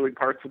of Major League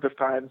parks at this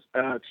time.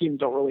 Teams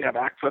don't really have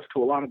access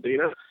to a lot of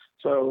data,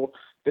 so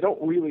they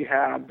don't really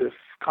have this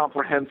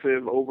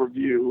comprehensive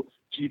overview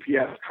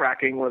GPS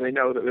tracking where they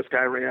know that this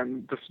guy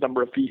ran this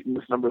number of feet in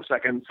this number of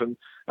seconds, and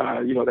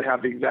they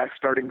have the exact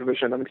starting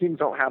position. Teams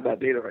don't have that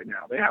data right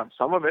now. They have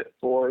some of it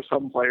for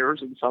some players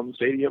in some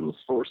stadiums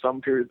for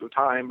some periods of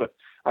time, but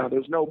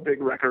there's no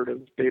big record of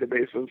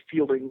database of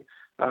fielding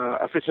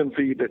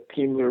efficiency that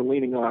teams are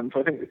leaning on. So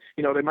I think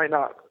they might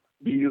not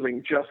be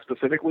using just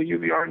specifically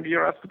UZR and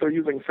DRS, but they're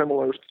using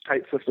similar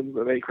type systems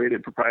that they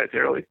created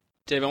proprietarily.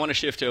 Dave, I want to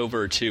shift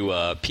over to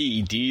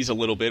PEDs a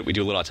little bit. We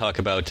do a lot of talk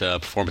about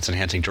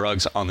performance-enhancing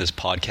drugs on this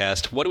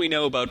podcast. What do we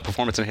know about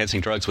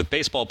performance-enhancing drugs with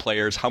baseball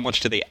players? How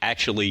much do they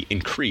actually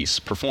increase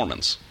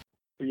performance?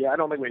 Yeah, I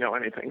don't think we know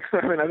anything.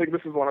 I think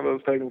this is one of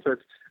those things that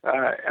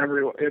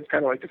it's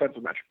kind of like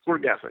defensive metrics. We're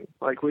guessing.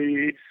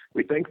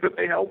 We think that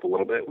they help a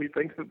little bit. We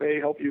think that they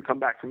help you come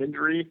back from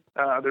injury.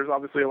 There's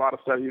obviously a lot of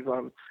studies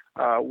on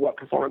what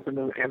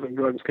performance-enhancing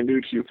drugs can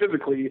do to you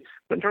physically,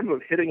 but in terms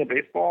of hitting a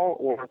baseball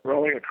or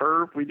throwing a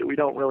curve, we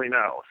don't really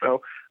know.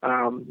 So,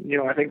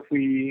 I think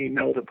we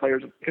know that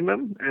players have taken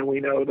them, and we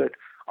know that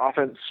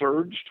offense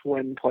surged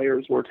when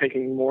players were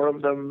taking more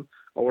of them,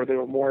 or they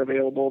were more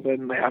available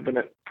than they have been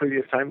at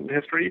previous times in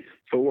history.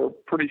 So we're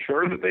pretty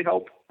sure that they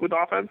help with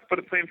offense, but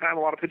at the same time, a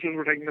lot of pitchers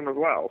were taking them as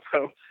well.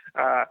 So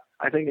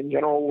I think in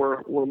general,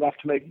 we're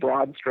left to make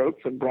broad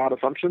strokes and broad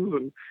assumptions.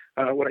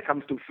 And when it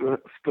comes to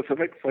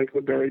specifics, like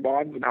with Barry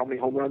Bonds and how many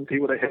home runs he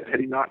would have hit had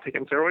he not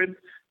taken steroids,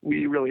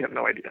 we really have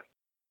no idea.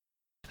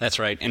 That's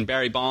right. And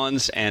Barry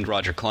Bonds and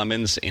Roger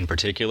Clemens in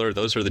particular,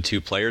 those are the two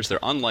players. They're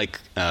unlike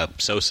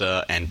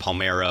Sosa and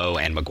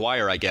Palmeiro and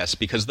McGwire, I guess,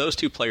 because those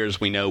two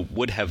players we know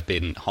would have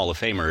been Hall of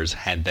Famers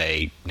had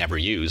they never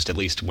used, at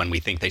least when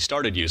we think they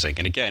started using.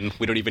 And again,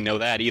 we don't even know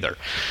that either.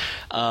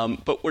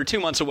 But we're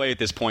 2 months away at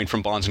this point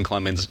from Bonds and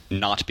Clemens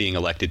not being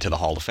elected to the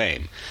Hall of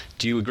Fame.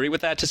 Do you agree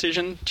with that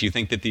decision? Do you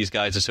think that these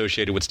guys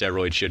associated with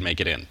steroids should make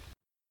it in?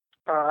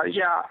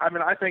 Yeah,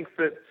 I think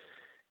that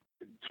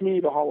to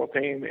me, the Hall of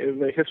Fame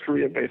is a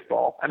history of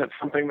baseball, and it's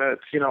something that,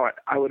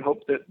 I would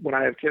hope that when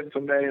I have kids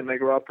someday and they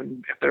grow up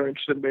and if they're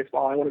interested in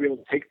baseball, I want to be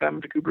able to take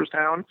them to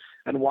Cooperstown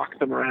and walk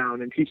them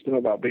around and teach them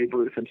about Babe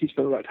Ruth and teach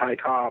them about Ty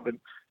Cobb and,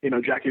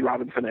 Jackie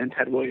Robinson and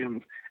Ted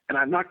Williams. And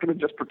I'm not going to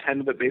just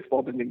pretend that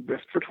baseball didn't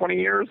exist for 20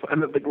 years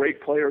and that the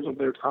great players of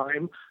their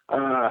time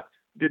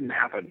didn't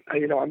happen.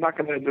 I'm not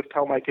going to just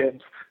tell my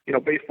kids,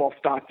 baseball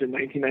stopped in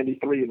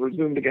 1993 and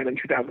resumed again in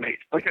 2008.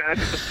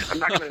 I'm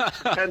not going to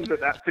pretend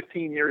that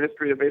 15-year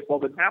history of baseball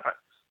didn't happen.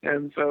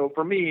 And so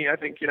for me, I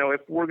think,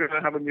 if we're going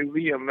to have a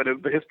museum that is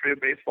the history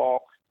of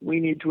baseball, we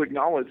need to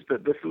acknowledge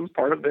that this is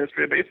part of the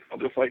history of baseball,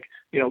 just like,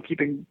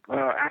 keeping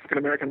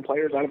African-American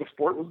players out of the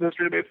sport was the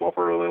history of baseball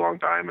for a really long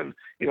time. And,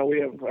 we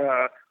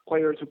have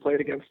players who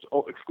played against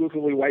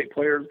exclusively white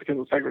players because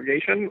of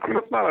segregation.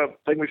 That's not a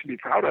thing we should be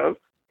proud of,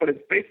 but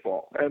it's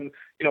baseball. And,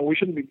 we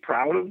shouldn't be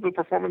proud of the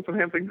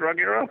performance-enhancing drug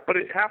era, but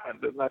it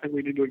happened. And I think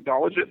we need to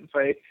acknowledge it and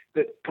say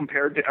that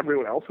compared to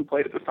everyone else who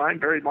played at this time,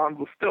 Barry Bonds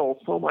was still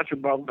so much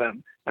above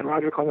them. And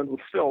Roger Clemens was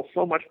still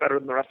so much better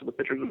than the rest of the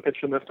pitchers who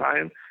pitched in this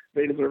time.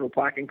 They deserve a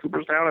plaque in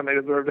Cooperstown, and they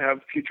deserve to have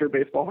future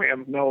baseball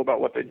fans know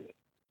about what they did.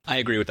 I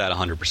agree with that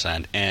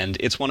 100%. And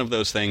it's one of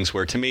those things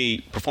where, to me,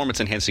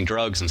 performance-enhancing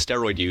drugs and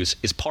steroid use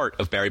is part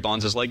of Barry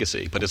Bonds'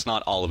 legacy, but it's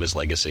not all of his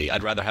legacy.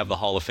 I'd rather have the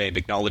Hall of Fame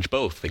acknowledge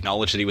both.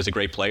 Acknowledge that he was a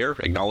great player,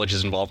 acknowledge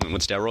his involvement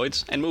with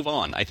steroids, and move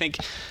on. I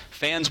think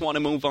fans want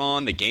to move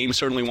on. The game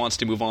certainly wants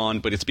to move on,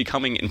 but it's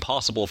becoming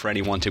impossible for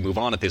anyone to move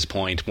on at this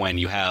point when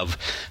you have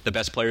the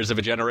best players of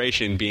a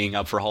generation being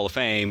up for Hall of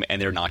Fame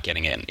and they're not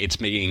getting in. It's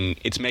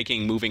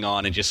making moving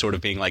on and just sort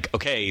of being like,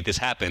 okay, this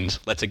happened.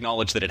 Let's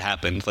acknowledge that it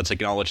happened. Let's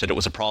acknowledge that it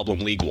was a problem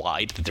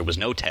league-wide, that there was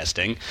no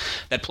testing,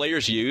 that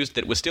players used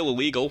that was still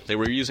illegal. They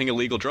were using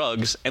illegal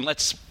drugs, and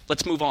let's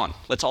move on.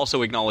 Let's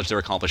also acknowledge their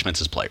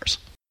accomplishments as players.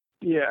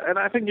 Yeah, and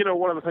I think,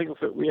 one of the things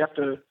that we have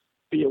to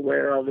be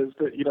aware of is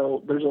that,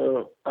 there's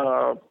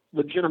a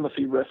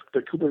legitimacy risk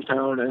that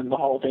Cooperstown and the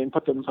Hall of Fame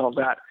put themselves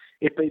at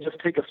if they just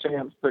take a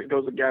stance that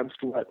goes against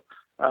what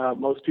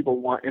most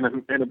people want in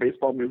a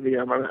baseball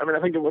museum. I mean,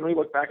 I think when we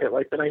look back at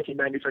like the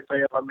 1996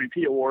 AL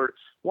MVP award,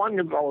 Juan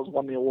Gonzalez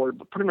won the award,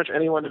 but pretty much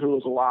anyone who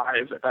was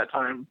alive at that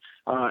time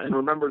and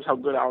remembers how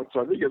good Alex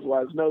Rodriguez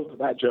was knows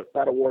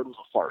that award was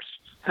a farce.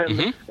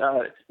 And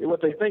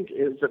what they think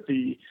is that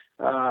the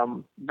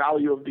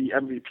value of the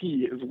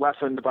MVP is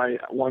lessened by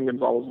Juan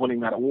Gonzalez winning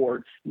that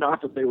award,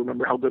 not that they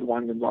remember how good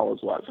Juan Gonzalez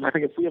was. And I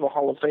think if we have a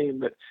Hall of Fame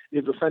that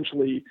is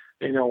essentially,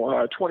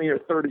 20 or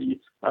 30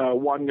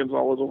 Juan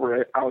Gonzalez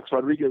over Alex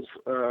Rodriguez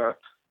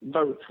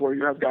votes, where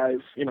you have guys,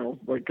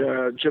 like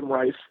Jim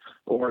Rice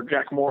or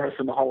Jack Morris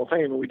in the Hall of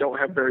Fame, and we don't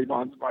have Barry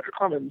Bonds and Roger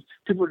Clemens,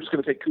 people are just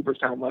going to take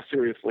Cooperstown less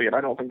seriously, and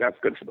I don't think that's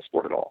good for the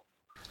sport at all.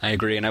 I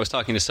agree. And I was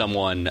talking to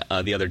someone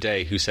the other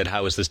day who said,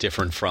 how is this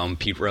different from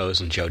Pete Rose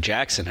and Joe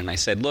Jackson? And I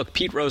said, look,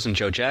 Pete Rose and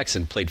Joe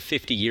Jackson played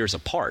 50 years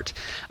apart.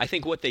 I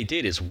think what they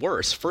did is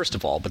worse, first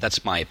of all, but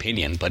that's my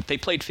opinion. But they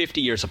played 50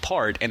 years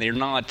apart, and they're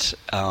not,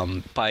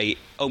 by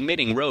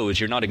omitting Rose,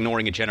 you're not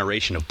ignoring a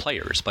generation of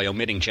players. By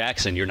omitting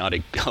Jackson, you're not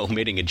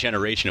omitting a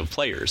generation of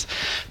players.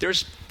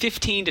 There's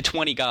 15 to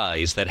 20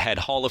 guys that had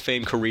Hall of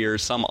Fame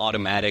careers, some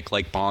automatic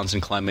like Bonds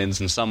and Clemens,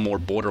 and some more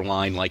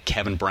borderline like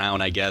Kevin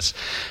Brown, I guess,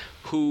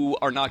 who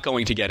are not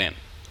going to get in.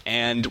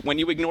 And when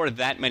you ignore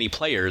that many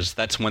players,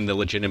 that's when the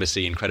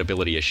legitimacy and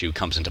credibility issue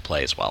comes into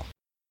play as well.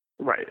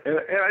 Right. And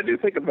I do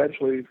think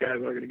eventually these guys are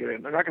going to get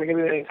in. They're not going to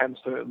get in anytime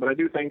soon, but I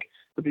do think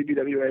the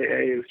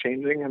BBWAA is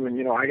changing. I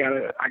mean, I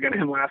got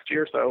in last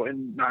year, so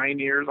in 9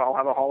 years I'll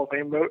have a Hall of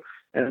Fame vote.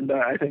 And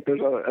I think there's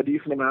a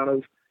decent amount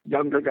of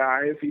younger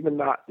guys, even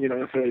not,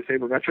 necessarily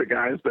sabermetric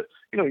guys, but,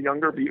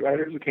 younger beat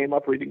writers who came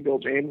up reading Bill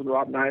James and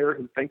Rob Nyer,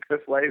 who think this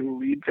way, who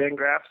read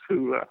Fangraphs,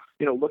 who,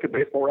 look at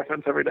Baseball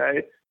Reference every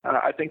day.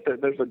 I think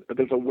that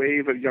there's a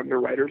wave of younger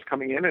writers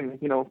coming in, and,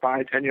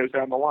 5-10 years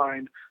down the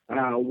line,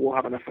 we'll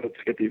have enough votes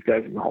to get these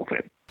guys in the Hall of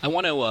Fame. I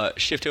want to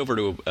shift over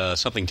to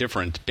something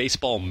different,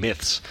 baseball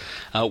myths.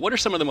 What are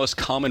some of the most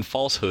common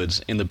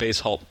falsehoods in the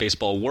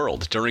baseball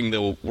world? During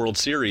the World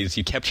Series,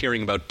 you kept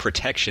hearing about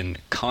protection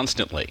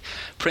constantly.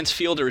 Prince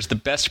Fielder is the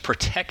best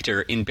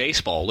protector in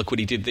baseball. Look what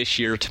he did this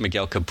year to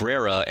Miguel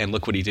Cabrera, and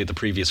look what he did the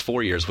previous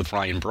 4 years with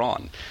Ryan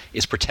Braun.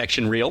 Is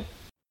protection real?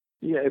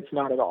 Yeah, it's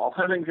not at all.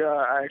 I think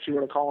I actually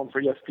wrote a column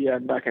for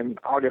ESPN back in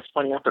August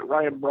pointing out that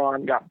Ryan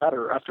Braun got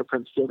better after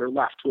Prince Fielder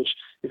left, which,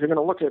 if you're going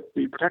to look at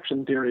the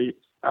protection theory,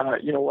 I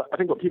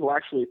think what people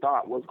actually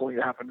thought was going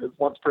to happen is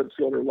once Prince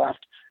Fielder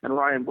left and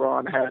Ryan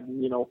Braun had,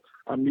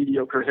 a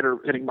mediocre hitter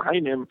hitting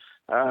behind him,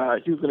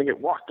 he was going to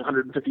get walked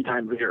 150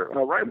 times a year.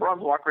 Ryan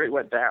Braun's walk rate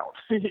went down.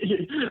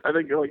 I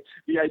think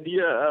the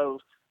idea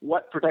of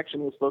what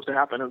protection was supposed to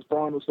happen is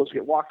Braun was supposed to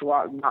get walked a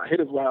lot and not hit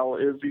as well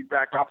is the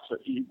exact opposite.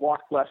 He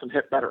walked less and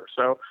hit better.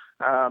 So,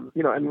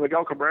 and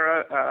Miguel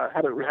Cabrera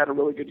had a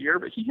really good year,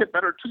 but he hit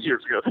better 2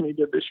 years ago than he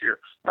did this year.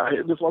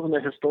 This wasn't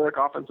a historic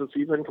offensive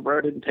season.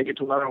 Cabrera didn't take it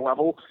to another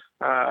level.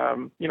 I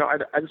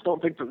just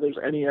don't think that there's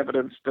any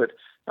evidence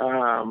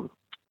that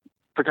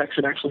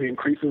protection actually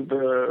increases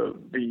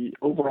the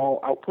overall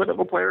output of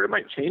a player. It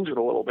might change it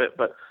a little bit,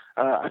 but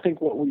I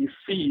think what we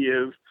see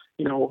is,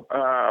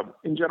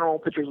 in general,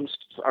 pitchers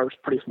are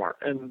pretty smart.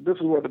 And this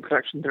is where the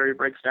protection theory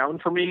breaks down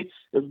for me,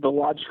 is the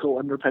logical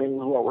underpinning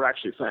of what we're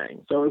actually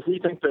saying. So if we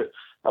think that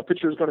a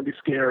pitcher is going to be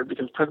scared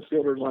because Prince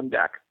Fielder is on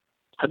deck,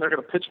 and they're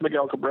going to pitch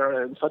Miguel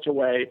Cabrera in such a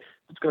way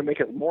that's going to make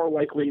it more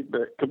likely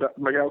that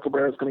Miguel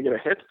Cabrera is going to get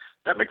a hit,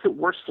 that makes it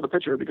worse for the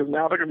pitcher because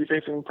now they're going to be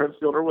facing Prince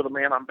Fielder with a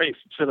man on base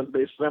instead of the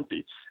base is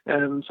empty.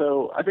 And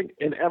so I think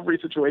in every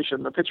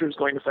situation, the pitcher is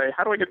going to say,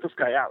 how do I get this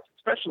guy out?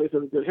 Especially if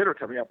there's a good hitter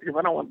coming up, because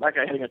I don't want that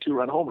guy hitting a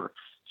 2-run homer.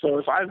 So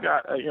if I've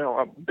got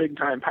a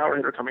big-time power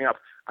hitter coming up,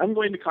 I'm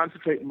going to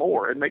concentrate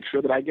more and make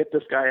sure that I get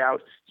this guy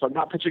out so I'm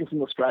not pitching from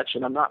the stretch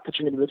and I'm not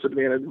pitching at a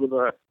disadvantage with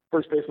a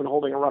first baseman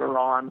holding a runner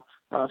on.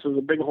 So there's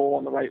a big hole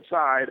on the right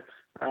side.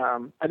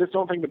 I just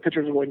don't think the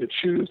pitchers are going to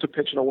choose to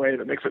pitch in a way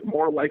that makes it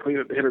more likely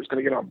that the hitter's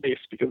going to get on base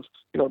because,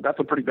 that's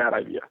a pretty bad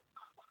idea.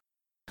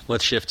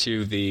 Let's shift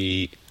to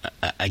the,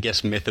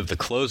 myth of the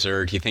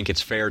closer. Do you think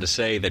it's fair to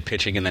say that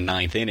pitching in the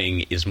ninth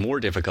inning is more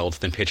difficult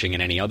than pitching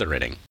in any other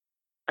inning?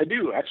 I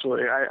do,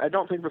 actually. I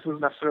don't think this is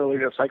necessarily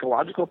a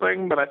psychological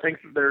thing, but I think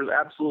there's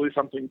absolutely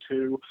something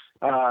to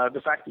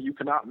the fact that you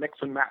cannot mix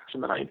and match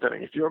in the ninth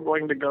inning. If you're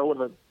going to go with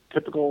a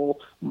typical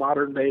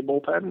modern-day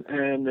bullpen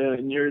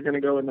and you're going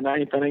to go in the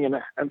ninth inning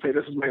and say,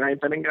 this is my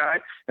ninth inning guy,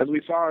 as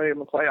we saw in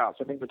the playoffs,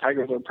 I think the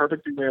Tigers are a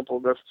perfect example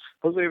of this.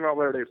 Jose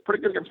Valverde is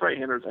pretty good against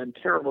right-handers and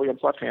terrible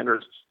against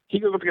left-handers. He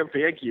goes up against the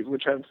Yankees,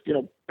 which have,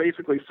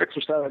 basically 6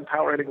 or 7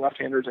 power-hitting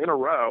left-handers in a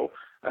row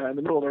in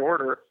the middle of their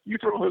order. You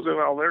throw Jose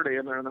Valverde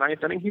in there in the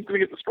ninth inning, he's going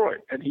to get destroyed,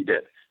 and he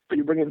did. But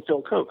you bring in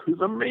Phil Koch,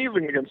 who's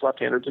amazing against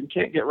left-handers and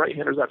can't get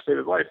right-handers out to save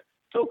his life.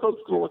 Phil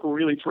Koch's going to look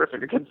really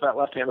terrific against that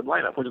left-handed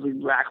lineup, which is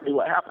exactly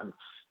what happened.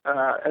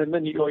 And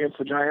then you go against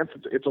the Giants,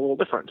 it's a little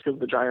different because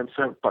the Giants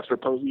have Buster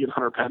Posey and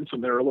Hunter Pence,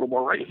 and they're a little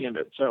more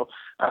right-handed. So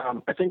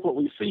I think what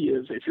we see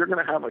is if you're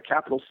going to have a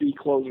capital C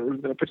closer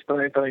who's going to pitch the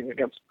ninth inning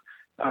against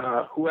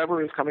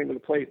whoever is coming to the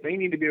plate, they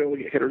need to be able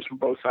to get hitters from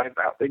both sides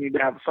out. They need to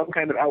have some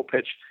kind of out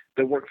pitch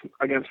that works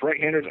against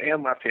right-handers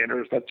and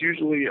left-handers. That's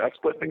usually a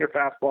split-finger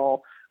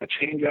fastball, a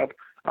changeup,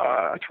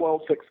 a 12-6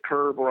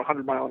 curve, or a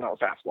 100-mile-an-hour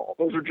fastball.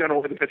 Those are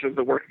generally the pitches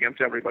that work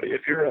against everybody.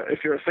 If you're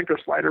a sinker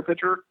slider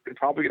pitcher, you're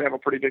probably going to have a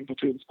pretty big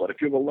platoon split.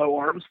 If you have a low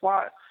arm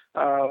slot,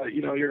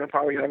 you're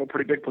probably going to have a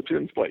pretty big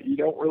platoon split. You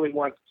don't really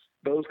want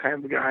those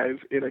kinds of guys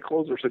in a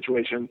closer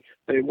situation.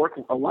 They work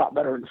a lot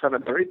better in the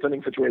seventh or eighth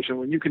inning situation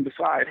when you can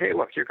decide, hey,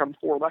 look, here comes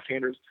four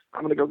left-handers.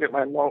 I'm going to go get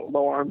my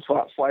low arm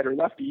slot slider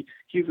lefty.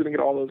 He's going to get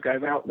all those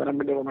guys out. And then I'm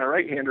going to go with my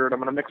right-hander, and I'm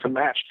going to mix and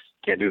match.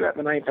 Can't do that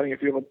in the ninth inning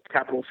if you have a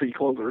capital C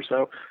closer.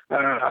 So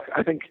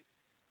I think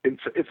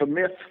it's a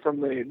myth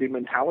from the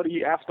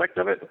mentality aspect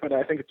of it, but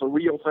I think it's a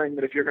real thing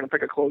that if you're going to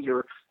pick a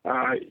closer,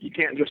 you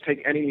can't just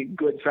take any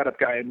good setup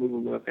guy and move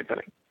him to the ninth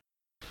inning.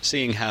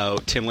 Seeing how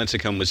Tim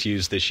Lincecum was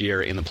used this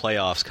year in the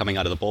playoffs, coming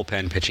out of the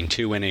bullpen, pitching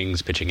 2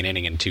 innings, pitching an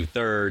inning and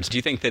 2/3, do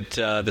you think that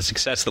the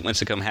success that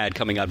Lincecum had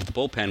coming out of the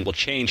bullpen will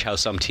change how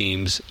some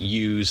teams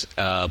use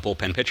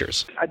bullpen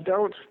pitchers? I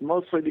don't,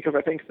 mostly because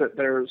I think that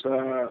there's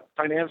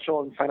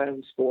financial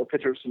incentives for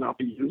pitchers to not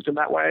be used in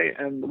that way,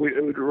 and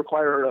it would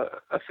require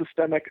a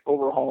systemic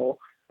overhaul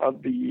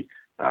of the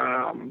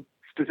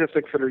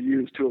statistics that are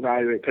used to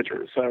evaluate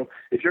pitchers. So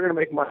if you're going to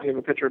make money of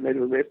a pitcher in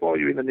Major League Baseball,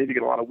 you either need to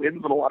get a lot of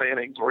wins and a lot of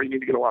innings, or you need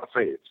to get a lot of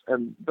saves.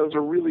 And those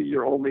are really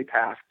your only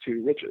path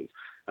to riches.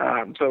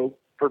 So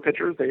for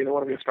pitchers, they either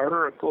want to be a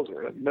starter or a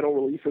closer. And middle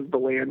relief is the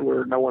land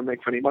where no one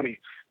makes any money.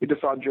 We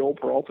just saw Joel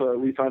Peralta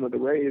re-sign with the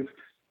Rays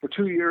for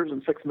 2 years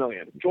and $6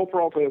 million. Joel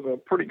Peralta is a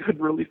pretty good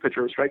relief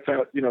pitcher, strikes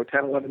out,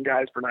 10, 11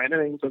 guys per 9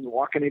 innings, doesn't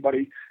walk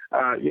anybody,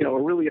 a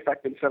really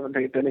effective 7th,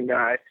 8th inning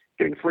guy,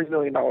 getting $3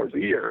 million a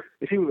year.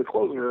 If he was a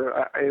closer,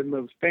 in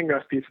the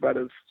Fangraphs piece about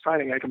his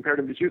signing, I compared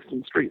him to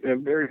Houston Street. They have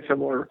very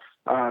similar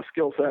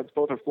skill sets.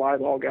 Both are fly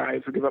ball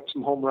guys who give up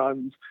some home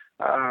runs.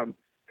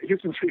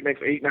 Houston Street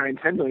makes $8, $9,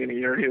 $10 million a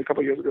year. A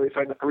couple of years ago, he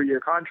signed a 3-year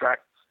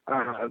contract.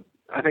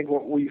 I think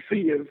what we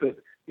see is that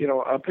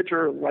a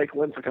pitcher like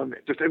Lincecum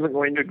just isn't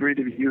going to agree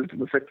to be used in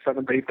the 6th,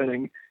 7th, 8th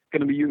inning,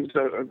 going to be used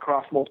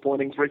across multiple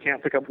innings where he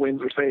can't pick up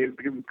wins or saves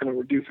because it's going to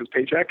reduce his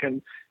paycheck.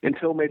 And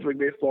until Major League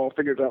Baseball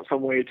figures out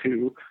some way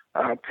to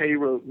pay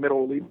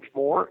middle relievers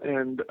more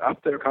and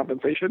up their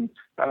compensation,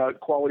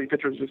 quality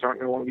pitchers just aren't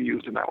going to want to be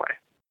used in that way.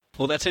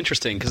 Well, that's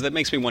interesting, because that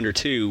makes me wonder,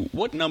 too,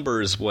 what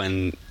numbers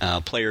when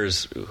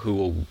players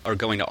who are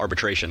going to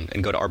arbitration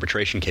and go to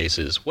arbitration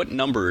cases, what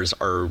numbers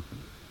are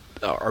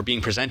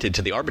being presented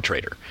to the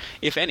arbitrator,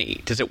 if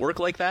any? Does it work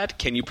like that?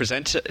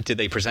 Do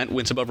they present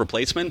wins above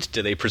replacement?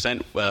 Do they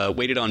present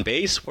weighted on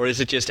base? Or is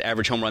it just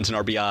average home runs and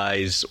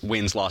RBIs,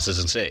 wins, losses,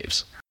 and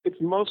saves? It's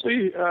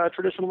mostly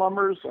traditional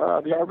numbers.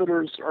 The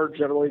arbiters are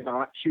generally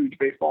not huge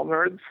baseball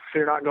nerds.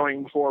 They're not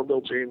going before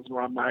Bill James and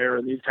Ron Meyer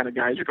and these kind of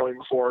guys. Are going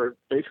before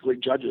basically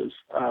judges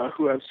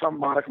who have some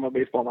modicum of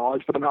baseball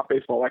knowledge, but they're not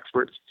baseball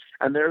experts.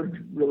 And they're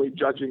really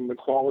judging the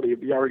quality of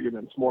the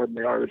arguments more than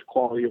they are the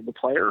quality of the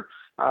player.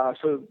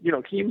 So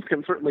teams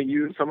can certainly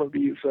use some of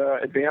these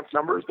advanced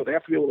numbers, but they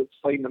have to be able to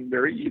explain them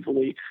very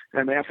easily,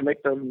 and they have to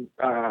make them,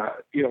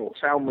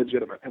 sound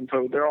legitimate. And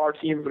so there are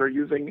teams that are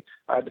using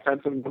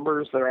defensive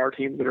numbers. There are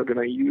teams that are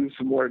going to use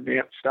some more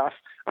advanced stuff.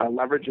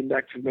 Leverage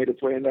index has made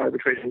its way into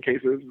arbitration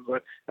cases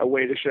as a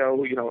way to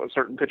show, a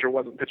certain pitcher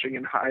wasn't pitching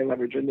in high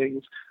leverage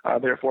innings.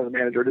 Therefore, the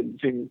manager didn't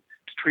seem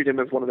to treat him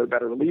as one of their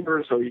better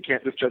relievers, so you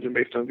can't just judge him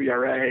based on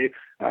VRA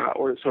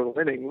or total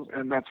innings,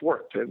 and that's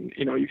worked. And,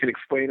 you can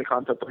explain a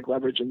concept like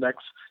leverage index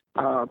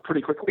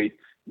pretty quickly.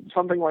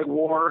 Something like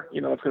WAR,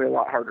 it's going to be a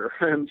lot harder.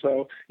 And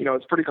so,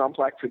 it's pretty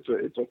complex.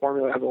 It's a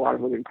formula that has a lot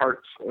of moving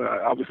parts.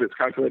 Obviously, it's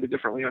calculated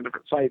differently on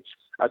different sites.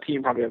 A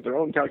team probably has their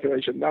own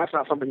calculation. That's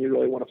not something you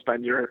really want to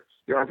spend your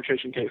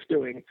arbitration case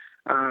doing.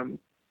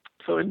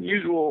 So in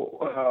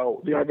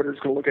usual, the arbiter is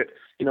going to look at,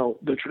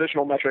 the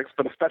traditional metrics,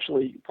 but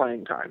especially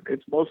playing time.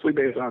 It's mostly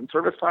based on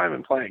service time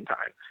and playing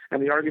time.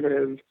 And the argument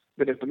is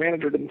that if the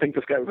manager didn't think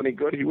this guy was any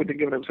good, he wouldn't have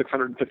given him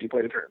 650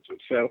 plate appearances.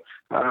 So,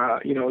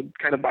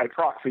 kind of by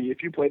proxy,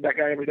 if you played that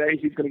guy every day,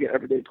 he's going to get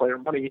everyday player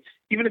money,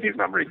 even if he's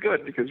not very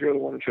good, because you're the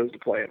one who chose to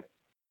play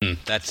him.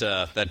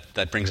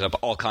 That brings up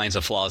all kinds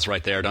of flaws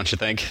right there, don't you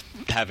think?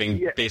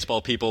 Having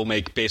baseball people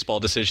make baseball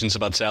decisions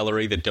about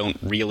salary that don't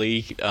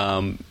really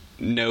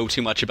know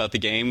too much about the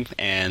game,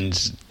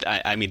 and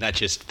I mean, that's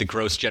just the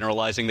gross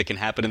generalizing that can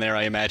happen in there,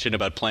 I imagine,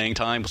 about playing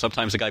time.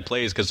 Sometimes a guy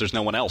plays because there's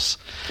no one else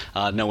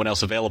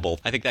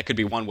available. I think that could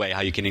be one way how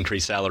you can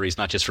increase salaries,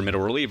 not just for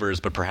middle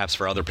relievers, but perhaps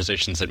for other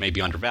positions that may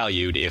be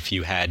undervalued, if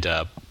you had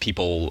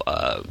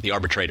the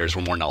arbitrators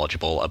were more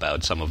knowledgeable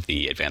about some of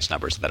the advanced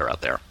numbers that are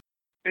out there.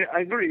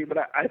 I agree, but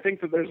I think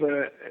that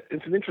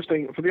it's an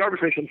interesting, for the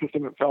arbitration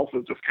system itself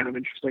is just kind of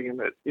interesting in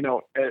that,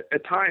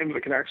 at times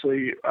it can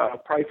actually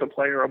price a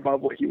player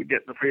above what he would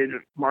get in the free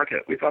agent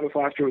market. We saw this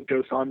last year with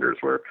Joe Saunders,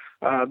 where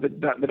the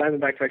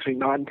Diamondbacks actually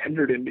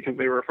non-tendered him because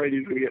they were afraid he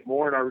was going to get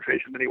more in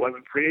arbitration than he was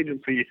in free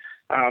agency,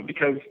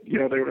 because, they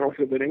were going to look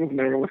at his innings and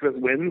they were going to look at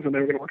his wins and they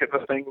were going to look at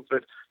the things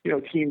that,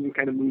 teams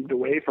kind of moved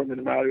away from in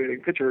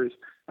evaluating pitchers.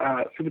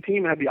 So the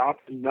team had the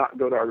option not to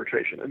go to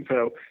arbitration. And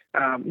so,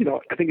 I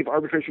think if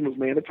arbitration was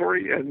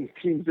mandatory and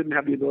teams didn't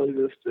have the ability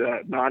to just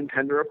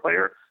non-tender a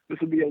player, this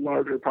would be a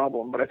larger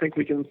problem. But I think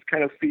we can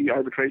kind of see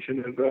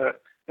arbitration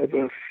as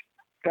a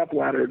step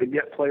ladder to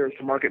get players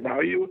to market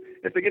value.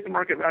 If they get to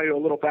market value a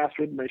little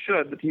faster than they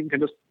should, the team can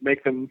just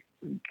make them,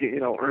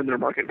 earn their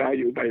market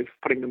value by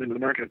putting them into the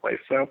marketplace.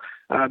 So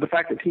the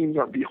fact that teams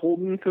aren't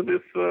beholden to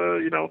this,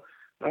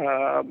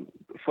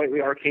 slightly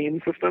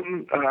arcane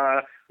system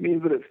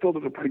means that it still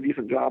does a pretty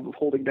decent job of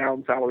holding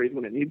down salaries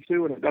when it needs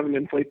to, and it doesn't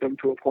inflate them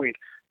to a point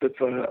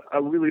that's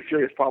a really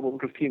serious problem,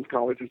 because teams can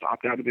always just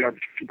opt out of the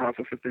arbitration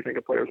process if they think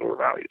a player is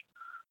overvalued.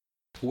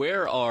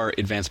 Where are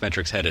advanced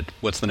metrics headed?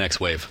 What's the next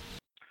wave?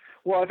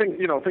 Well, I think,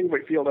 things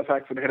like field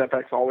effects and hit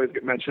effects always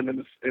get mentioned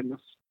in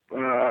this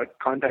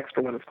context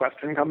or when this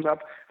question comes up.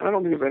 And I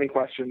don't think there's any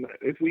question that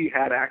if we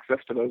had access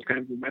to those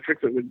kinds of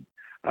metrics, it would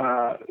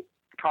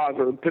cause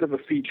a bit of a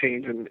sea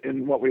change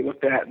in what we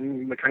looked at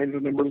and the kinds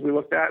of numbers we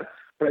looked at.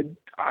 But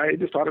I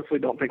just honestly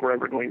don't think we're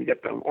ever going to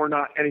get them, or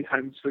not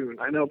anytime soon.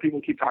 I know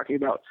people keep talking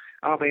about,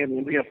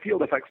 when we have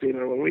field effects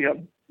data, when we have,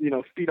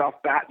 speed off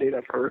bat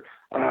data for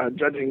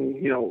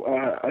judging,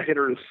 a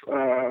hitter's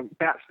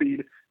bat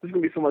speed, this is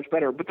going to be so much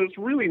better. But there's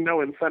really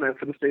no incentive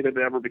for this data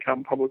to ever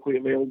become publicly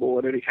available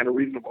at any kind of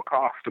reasonable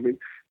cost. I mean,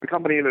 the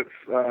company that's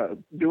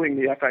doing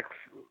the FX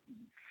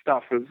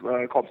stuff is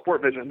called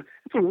SportVision.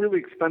 It's a really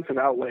expensive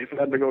outlay for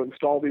them to go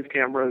install these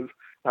cameras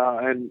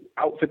and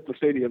outfit the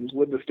stadiums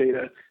with this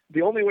data.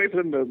 The only way for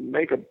them to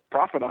make a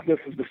profit on this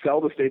is to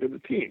sell this data to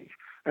teams.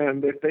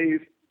 And if they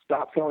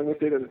stop selling this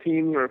data to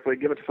teams, or if they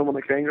give it to someone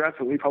like Fangraphs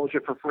and we publish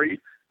it for free,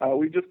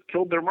 we've just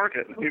killed their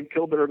market. We've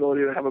killed their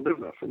ability to have a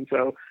business. And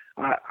so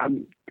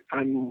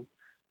I'm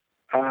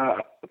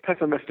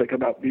pessimistic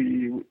about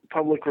the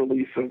public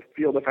release of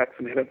field effects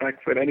and hit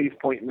effects at any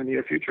point in the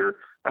near future,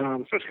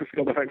 especially because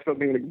field effects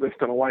doesn't even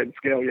exist on a wide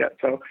scale yet.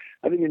 So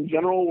I think in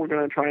general, we're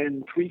going to try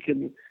and tweak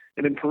and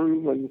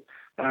improve and,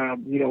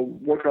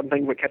 work on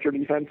things like catcher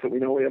defense that we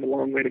know we have a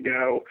long way to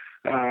go.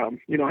 I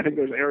think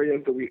there's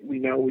areas that we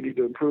know we need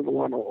to improve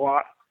on a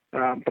lot,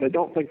 but I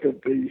don't think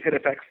that the hit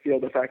effects,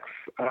 field effects,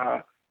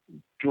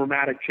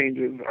 dramatic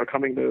changes are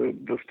coming to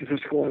the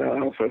statistical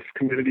analysis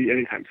community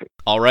anytime soon.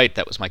 All right,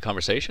 that was my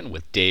conversation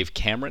with Dave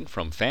Cameron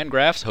from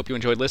Fangraphs. Hope you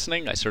enjoyed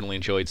listening. I certainly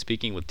enjoyed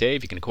speaking with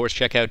Dave. You can, of course,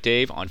 check out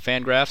Dave on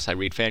Fangraphs. I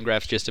read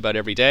Fangraphs just about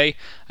every day.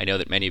 I know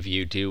that many of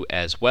you do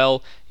as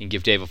well. You can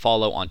give Dave a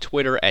follow on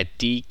Twitter at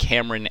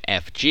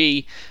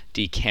DCameronFG,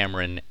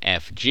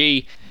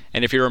 DCameronFG.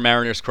 And if you're a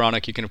Mariners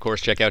Chronic, you can, of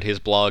course, check out his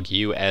blog,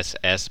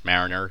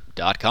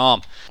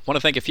 ussmariner.com. I want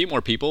to thank a few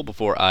more people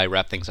before I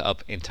wrap things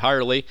up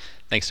entirely.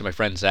 Thanks to my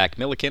friend Zach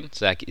Milliken.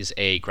 Zach is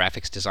a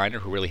graphics designer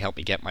who really helped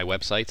me get my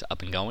websites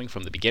up and going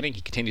from the beginning.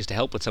 He continues to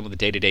help with some of the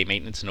day-to-day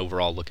maintenance and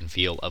overall look and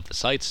feel of the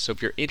sites. So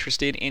if you're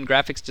interested in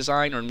graphics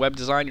design or in web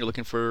design, you're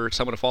looking for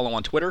someone to follow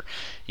on Twitter,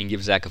 you can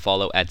give Zach a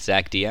follow at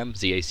ZachDM,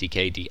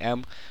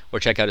 ZACKDM, or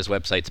check out his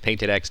websites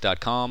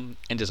paintedx.com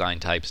and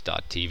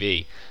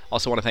designtypes.tv.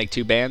 Also want to thank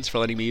two bands for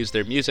letting me use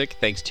their music.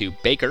 Thanks to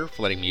Baker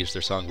for letting me use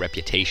their song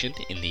Reputation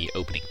in the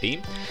opening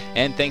theme.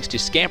 And thanks to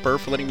Scamper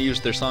for letting me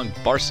use their song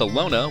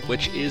Barcelona,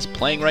 which is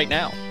playing right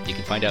now. You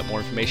can find out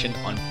more information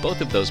on both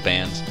of those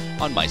bands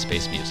on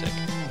MySpace Music.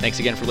 Thanks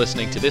again for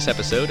listening to this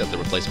episode of the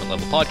Replacement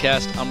Level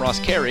Podcast. I'm Ross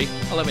Carey.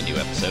 I'll have a new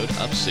episode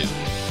up soon.